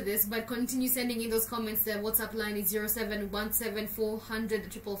just after this, but continue sending in those comments. The WhatsApp line is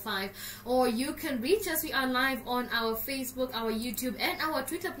 0717400555, or you can reach us. We are live on our Facebook, our YouTube, and our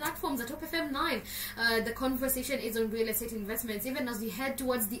Twitter platforms at Top FM Live. The conversation is on real estate investments. Even as we head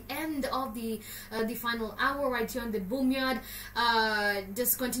towards the end of the final hour right here on the Boomyard,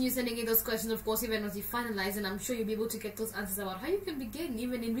 just continue sending in those questions, of course, even as we finalize, and I'm sure you'll be able to get those answers about how you can begin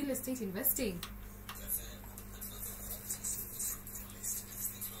even in real estate investing.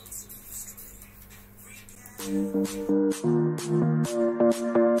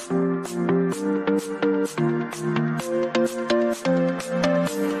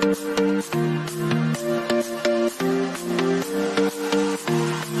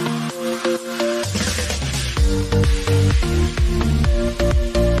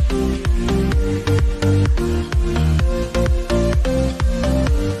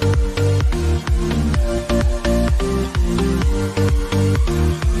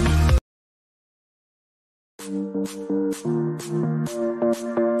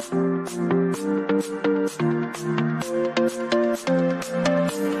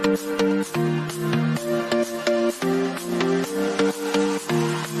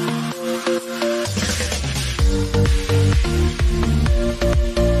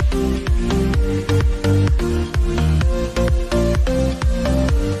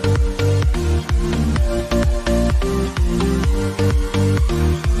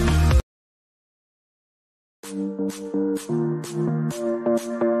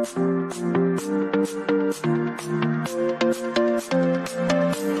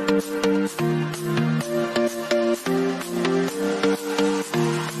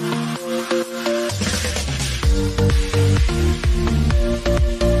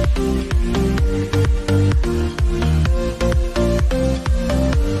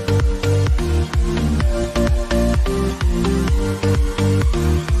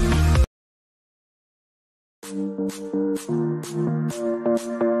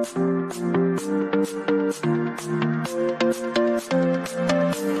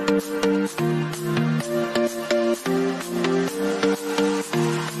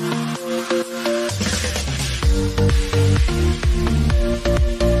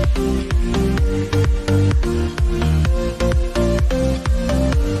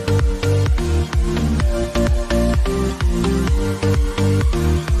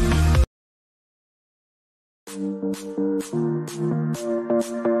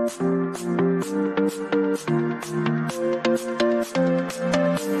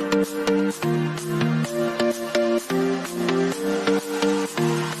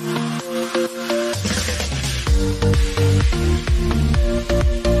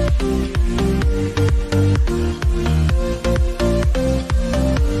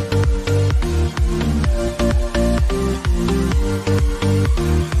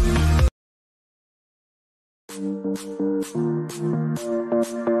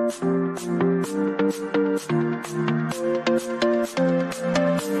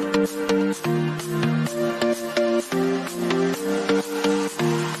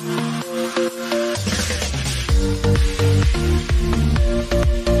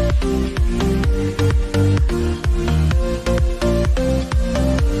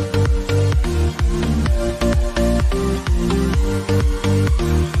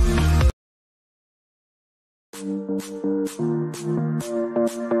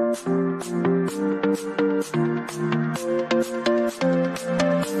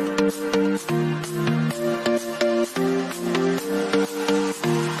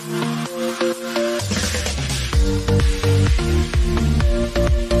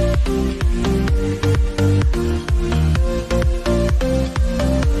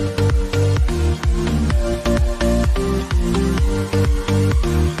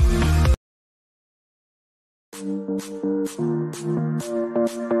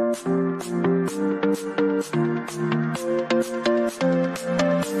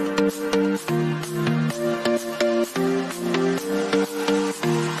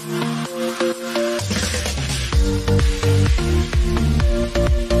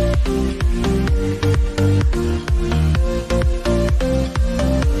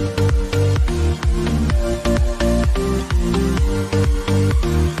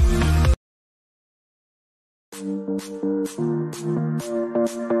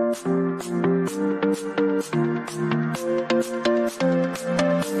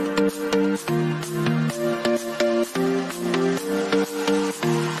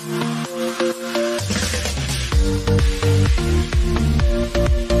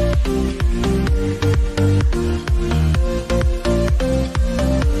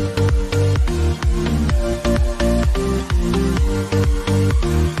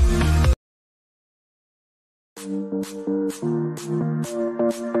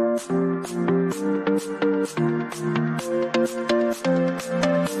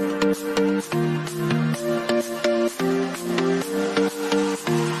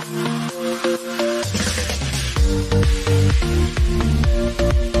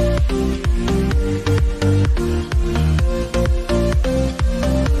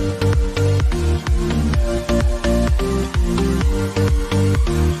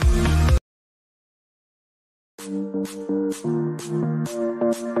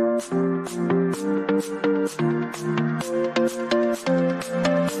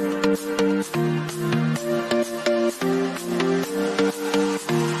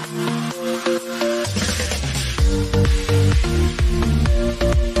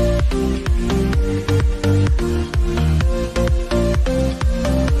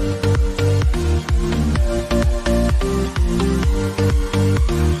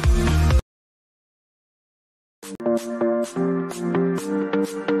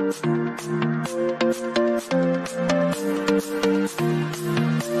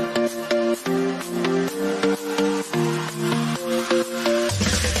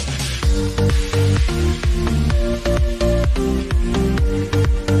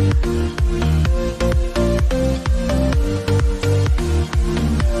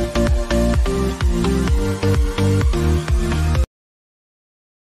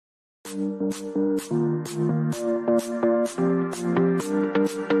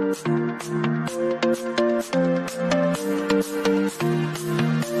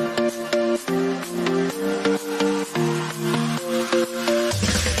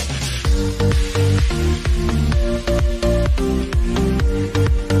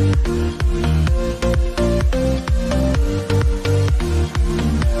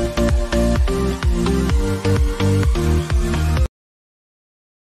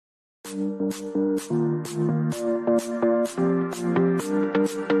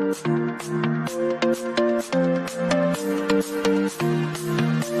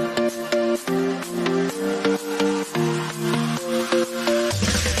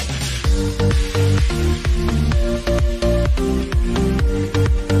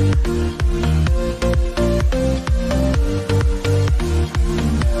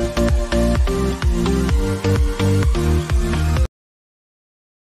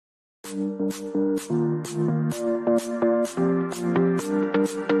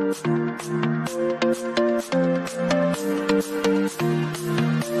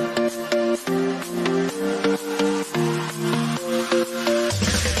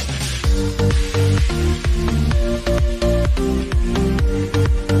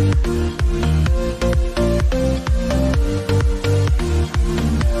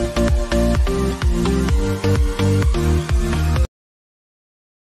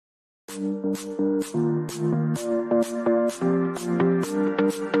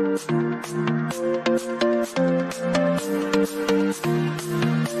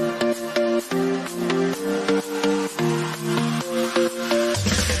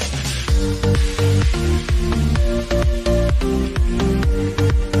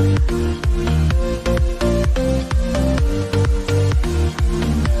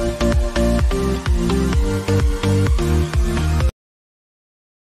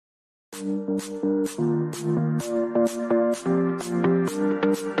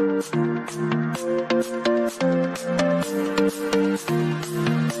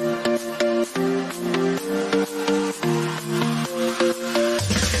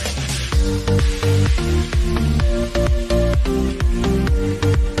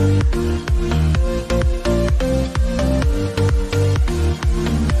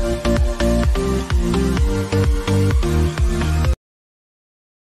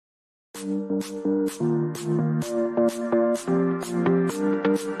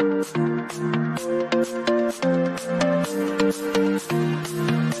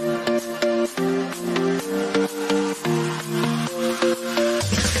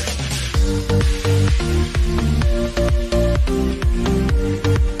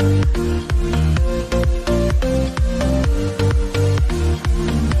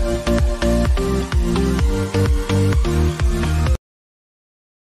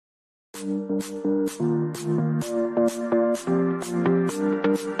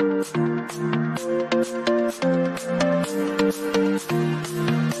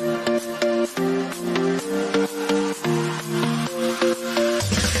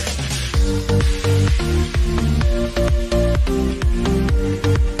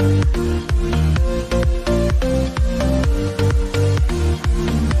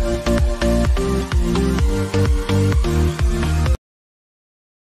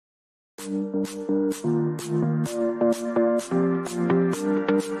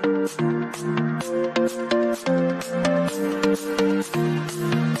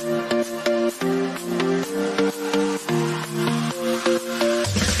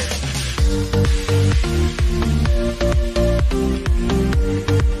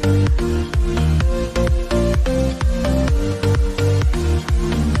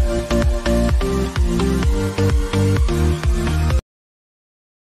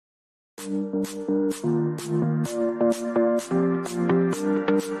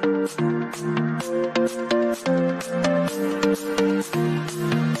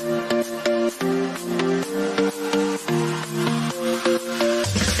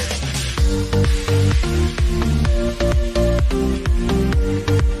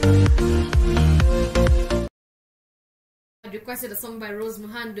 requested a song by Rose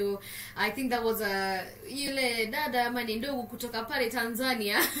Muhando. I think that was a yule dada mani ndogo kutoka pale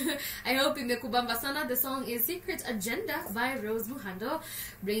Tanzania. I hope imekubamba sana. The song is Secret Agenda by Rose Muhando,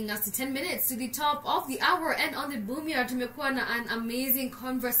 bringing us to 10 minutes to the top of the hour. And on the Boomyard, tumekuwa na an amazing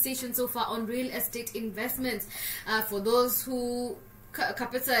conversation so far on real estate investments. For those who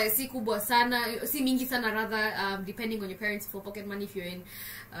kapesa si kubwa sana, si mingi sana rather, depending on your parents for pocket money if you're in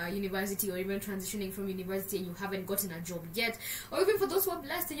university or even transitioning from university and you haven't gotten a job yet, or even for those who are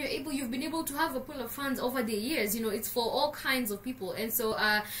blessed and you've been able to have a pool of funds over the years. You know, it's for all kinds of people. And so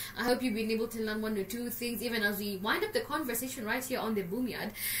I hope you've been able to learn one or two things even as we wind up the conversation right here on the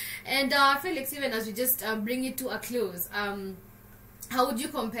Boomyard. And Felix, even as we just bring it to a close, how would you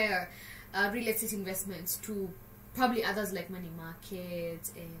compare real estate investments to probably others like money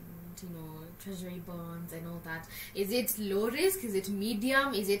markets and, you know, treasury bonds and all that? Is it low risk? Is it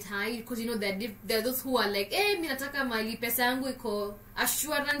medium? Is it high? Because, you know, there are those who are like, hey, mi nataka mali pesa yangu iko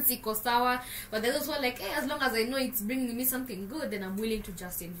assurance iko sawa, but there are those who are like, hey, as long as I know it's bringing me something good, then I'm willing to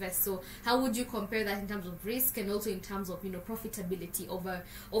just invest. So how would you compare that in terms of risk and also in terms of, you know, profitability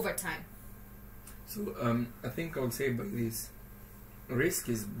over time? So I think I would say about this, risk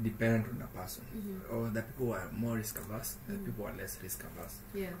is dependent on the person, or the people who are more risk averse, the people who are less risk averse.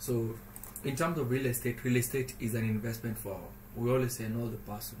 Yeah. So in terms of real estate is an investment for, we always say, know the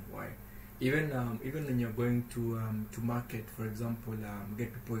person. Why? Even when you're going to market, for example,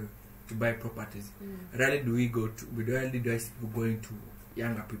 get people to buy properties, rarely do people going to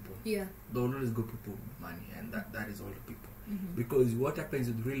younger people. Yeah. They always go people with money, and that is all the people. Because what happens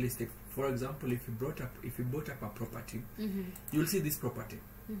with real estate, for example, if you bought up a property, you'll see this property,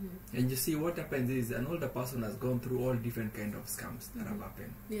 and you see what happens is an older person has gone through all different kind of scams that have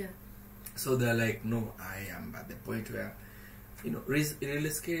happened. Yeah. So they're like, no, I am at the point where, you know, real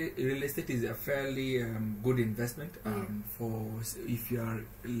estate is a fairly good investment for if you are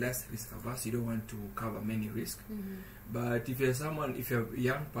less risk averse, you don't want to cover many risks. But if you're a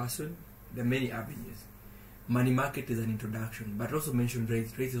young person, there are many avenues. Money market is an introduction, but also mentioned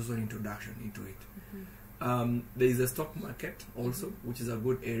rates. Rates is also an introduction into it. There is a stock market also, which is a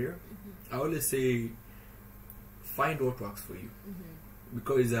good area. I always say, find what works for you.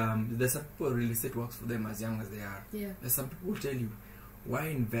 Because there's some people real estate works for them as young as they are. Yeah. There's some people who tell you, why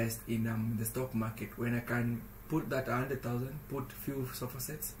invest in the stock market when I can put that 100,000, put few sofa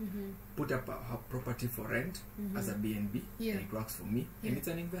sets, put up a property for rent as a BNB, and it works for me, and it's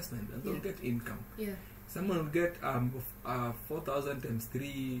an investment, and they'll get income. Yeah. Someone will get 4,000 times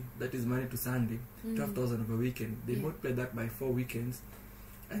 3, that is money to Sunday, 12,000 over weekend. They multiply that by 4 weekends,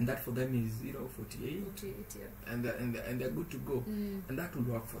 and that for them is, you know, 48. 48, yeah. And they're good to go, and that will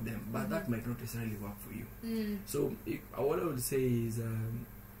work for them. But that might not necessarily work for you. So what I would say is,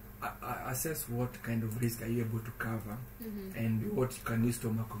 assess what kind of risk are you able to cover, and what you can use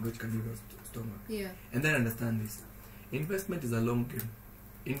stomach and what you can use stomach. Yeah. And then understand this: investment is a long game.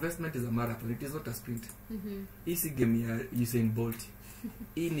 Investment is a marathon, it is not a sprint. Easy game ya Usain Bolt.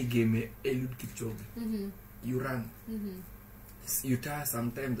 Any game ya Eliud Kipchoge. You run. You tire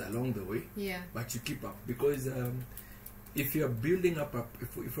sometimes along the way, but you keep up. Because if you are building up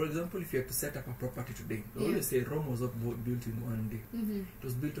for example, if you have to set up a property today, they always say Rome was not built in one day. It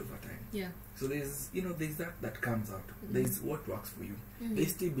was built over time. Yeah. So there's that comes out. There's what works for you. They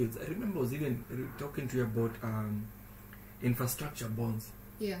still build. I remember I was even talking to you about infrastructure bonds.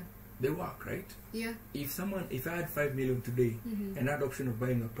 Yeah. They work, right? Yeah. If I had 5 million today and had option of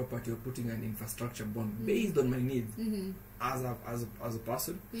buying a property or putting an infrastructure bond based on my needs as a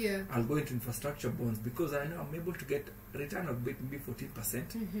person, I'll go into infrastructure bonds because I know I'm able to get return of maybe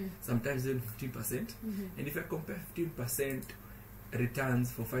 14%, sometimes even 15%. And if I compare 15%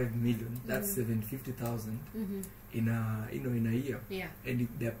 returns for 5 million, that's 750,000 in a year. Yeah. And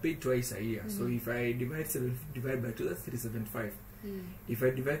they're paid twice a year. So if I divide 750 by 2, that's 375. If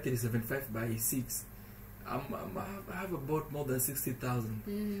I divide 375 by 6, I have about more than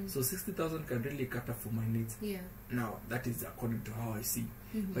 60,000. So 60,000 can really cater for my needs. Yeah. Now that is according to how I see.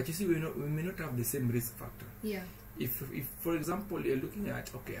 But you see, we may not have the same risk factor. Yeah. If for example you're looking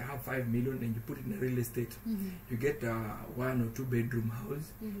at, okay, I have 5 million and you put it in a real estate, you get a 1 or 2 bedroom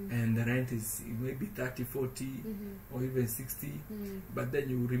house, and the rent is maybe 30, 40, or even 60, but then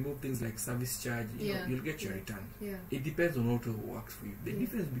you remove things like service charge, you'll get your return. Yeah. It depends on what works for you. The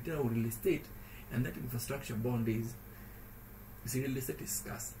difference between our real estate and that infrastructure bond is, you see, real estate is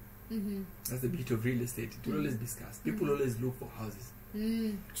scarce. That's the beauty of real estate. It will always be scarce. People always look for houses.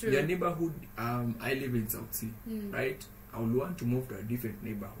 True. Your neighborhood, I live in South Sea, right? I would want to move to a different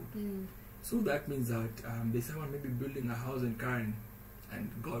neighborhood. So that means that there's someone maybe building a house in Karen, and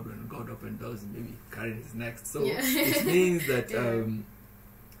when God opened doors, maybe Karen is next. So Yeah. it means that Yeah.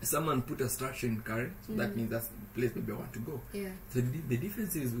 someone put a structure in Karen, so that means that's the place maybe I want to go. Yeah. So the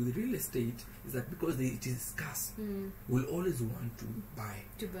difference is with real estate is that because it is scarce, we'll always want to buy.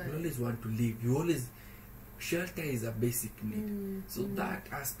 We'll always want to live. You always, shelter is a basic need. So that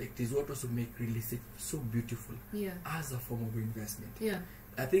aspect is what also makes real estate so beautiful as a form of investment. Yeah.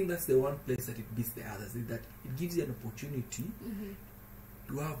 I think that's the one place that it beats the others, is that it gives you an opportunity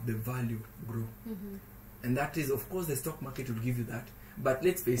to have the value grow. And that is, of course, the stock market will give you that. But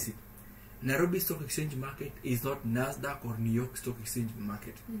let's face it, Nairobi Stock Exchange market is not NASDAQ or New York Stock Exchange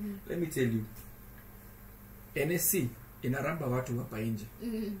market. Let me tell you, NSC inaramba watu hapa nje.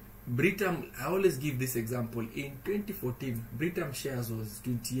 Britam, I always give this example. In 2014, Britam shares was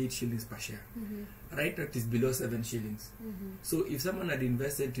 28 shillings per share. Right now it is below 7 shillings. So if someone had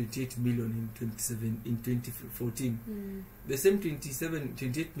invested 28 million in 2014, the same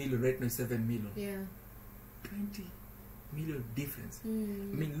 28 million right now is 7 million. Yeah. 20 million difference. I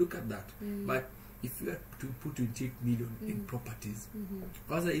mean, look at that. But if you had to put 28 million in properties,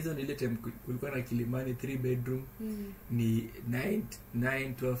 kwanza hizo ni ile time kulikuwa na Kilimani 3 bedroom ni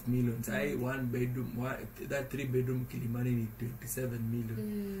 12 million. Sai 1 bedroom, that 3 bedroom Kilimani ni 27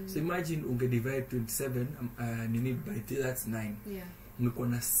 million. So imagine unge divide 27 by 3, that's 9. Yeah. Ungekuwa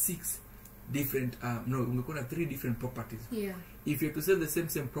na 6 different ungekuwa na 3 different properties. Yeah. If you have to sell the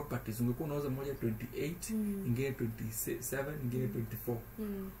same properties, ungekuwa unauza moja 28, ingine 27, ingine 24.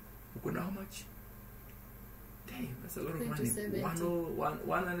 Uko na how much? Damn, that's a lot of money.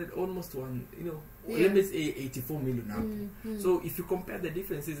 100, almost one, let me say 84 million now. So if you compare the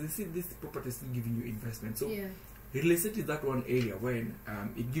differences, you see this property is still giving you investment. So real estate is that one area when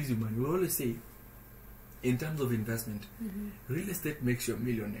it gives you money. We always say, in terms of investment, real estate makes you a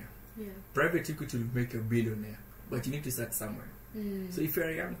millionaire. Private equity will make you a billionaire, but you need to start somewhere. So if you're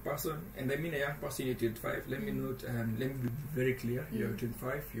a young person, and I mean a young person, you're 25, let me be very clear, you're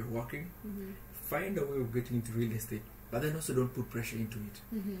 25, you're working, find a way of getting into real estate, but then also don't put pressure into it.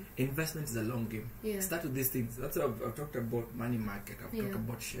 Investment is a long game. Start with these things. That's why I've talked about money market, I've talked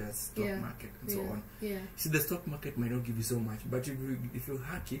about shares, stock market, and so on. See, the stock market might not give you so much, but if you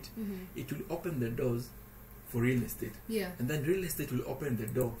hack it, it will open the doors for real estate. And then real estate will open the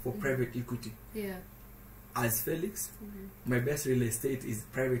door for private equity. As Felix, my best real estate is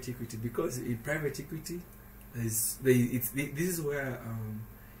private equity, because in private equity, this is where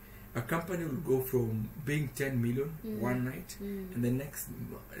a company will go from being 10 million one night, and the next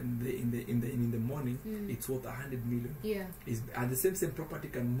in the morning it's worth 100 million. And the same property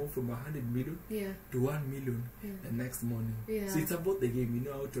can move from 100 million to 1 million the next morning. So it's about the game. You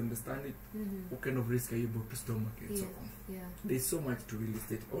know how to understand it. What kind of risk are you about to stomach and so on. There's so much to real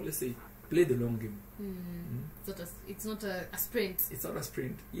estate. I always say, play the long game. It's not a sprint. It's not a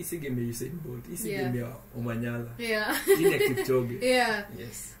sprint. Easy game, you say Bolt. Easy game, Omanyala. Yes.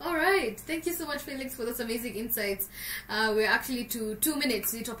 All right. Thank you so much, Felix, for those amazing insights. We're actually to 2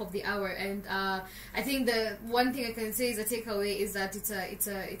 minutes to the top of the hour, and I think the one thing I can say is a takeaway is that it's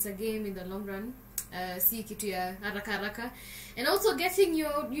a game in the long run. Si kitu ya haraka haraka, and also getting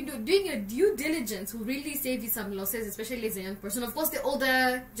your doing your due diligence will really save you some losses, especially as a young person. Of course, the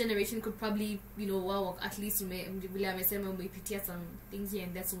older generation could probably wow, at least umepitia some things here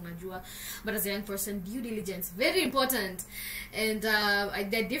and there, so unajua. But as a young person, due diligence very important, and there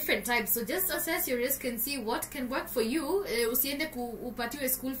are different types. So just assess your risk and see what can work for you. Usiende upatiwe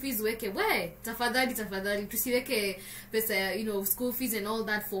school fees weke tafadhali tusiweke pesa school fees and all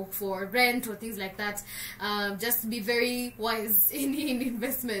that for rent or things like that. Just be very wise in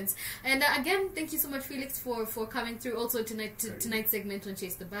investments. And again, thank you so much, Felix, for coming through also tonight's segment on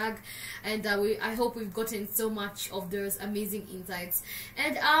Chase the Bag. And I hope we've gotten so much of those amazing insights.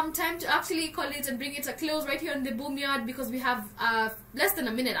 And time to actually call it and bring it to a close right here on the Boomyard, because we have less than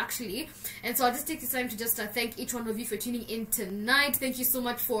a minute actually. And so I'll just take this time to just thank each one of you for tuning in tonight. Thank you so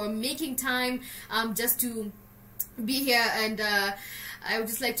much for making time just to be here, and I would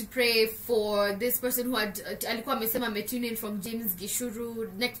just like to pray for this person who had alikuwa amesema ametune in from James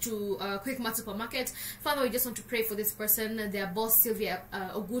Gishuru next to Quickmart supermarket. Father, we just want to pray for this person, their boss Sylvia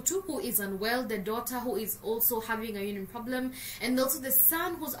Ogutu, who is unwell, the daughter who is also having a urine problem, and also the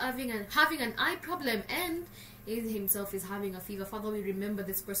son who's having an eye problem, and himself is having a fever. Father, we remember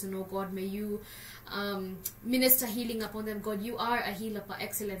this person, oh God. May you minister healing upon them, God. You are a healer par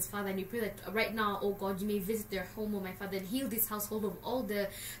excellence, Father, and we pray that right now, oh God, you may visit their home, oh my Father, and heal this household of all the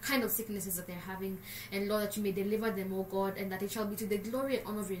kind of sicknesses that they're having, and Lord, that you may deliver them, oh God, and that it shall be to the glory and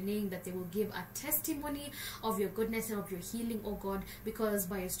honor of your name, that they will give a testimony of your goodness and of your healing, oh God, because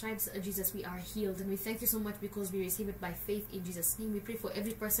by your stripes, Jesus, we are healed. And we thank you so much because we receive it by faith in Jesus' name. We pray for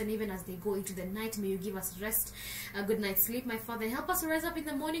every person, even as they go into the night. May you give us rest, a good night's sleep, my Father, and help us to rise up in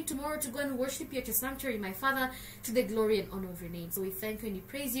the morning tomorrow to go and worship you at your sanctuary, my Father, to the glory and honor of your name. So we thank you and we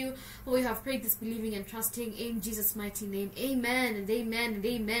praise you, for we have prayed this believing and trusting in Jesus' mighty name. Amen and amen and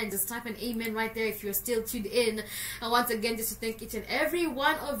amen. Just type an amen right there if you're still tuned in. And once again, just to thank each and every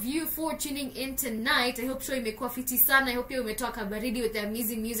one of you for tuning in tonight. I hope show imekuwa fiti sana. I hope you umetoka baridi with the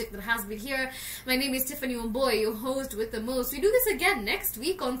amazing music that has been here. My name is Tiffany Omboy, your host with the most. We do this again next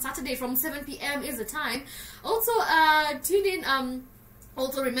week on Saturday from 7 p.m. is the time. Also, tune in.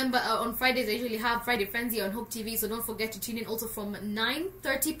 Also remember, on Fridays I usually have Friday Frenzy on Hope TV, so don't forget to tune in. Also from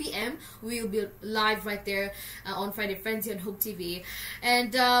 9:30 p.m. we will be live right there on Friday Frenzy on Hope TV.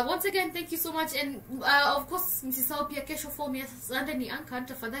 And once again, thank you so much. And of course, msisahau pia kesho form ya Sunday ni Anchored.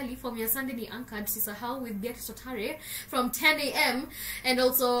 Tafadhali form ya Sunday ni Anchored, msisahau, with Beatrice Otare from 10 a.m. And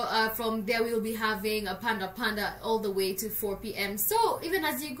also from there we will be having a Panda all the way to 4 p.m. So even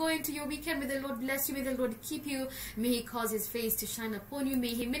as you go into your weekend, may the Lord bless you, may the Lord keep you, may He cause His face to shine upon you, may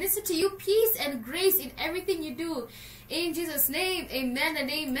He minister to you peace and grace in everything you do, in Jesus' name. Amen and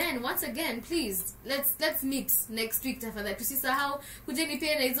amen. Once again, please let's meet next week. Tafadhali tusisahau kujeni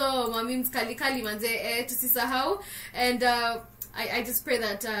pia na hizo memes kali manze, tusisahau. And I just pray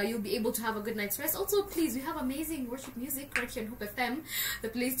that you'll be able to have a good night's rest. Also, please, we have amazing worship music right here on Hope FM, the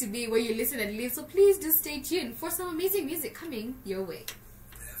place to be where you listen and live. So please do stay tuned for some amazing music coming your way.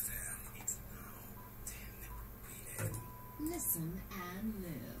 Listen and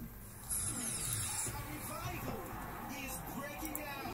live.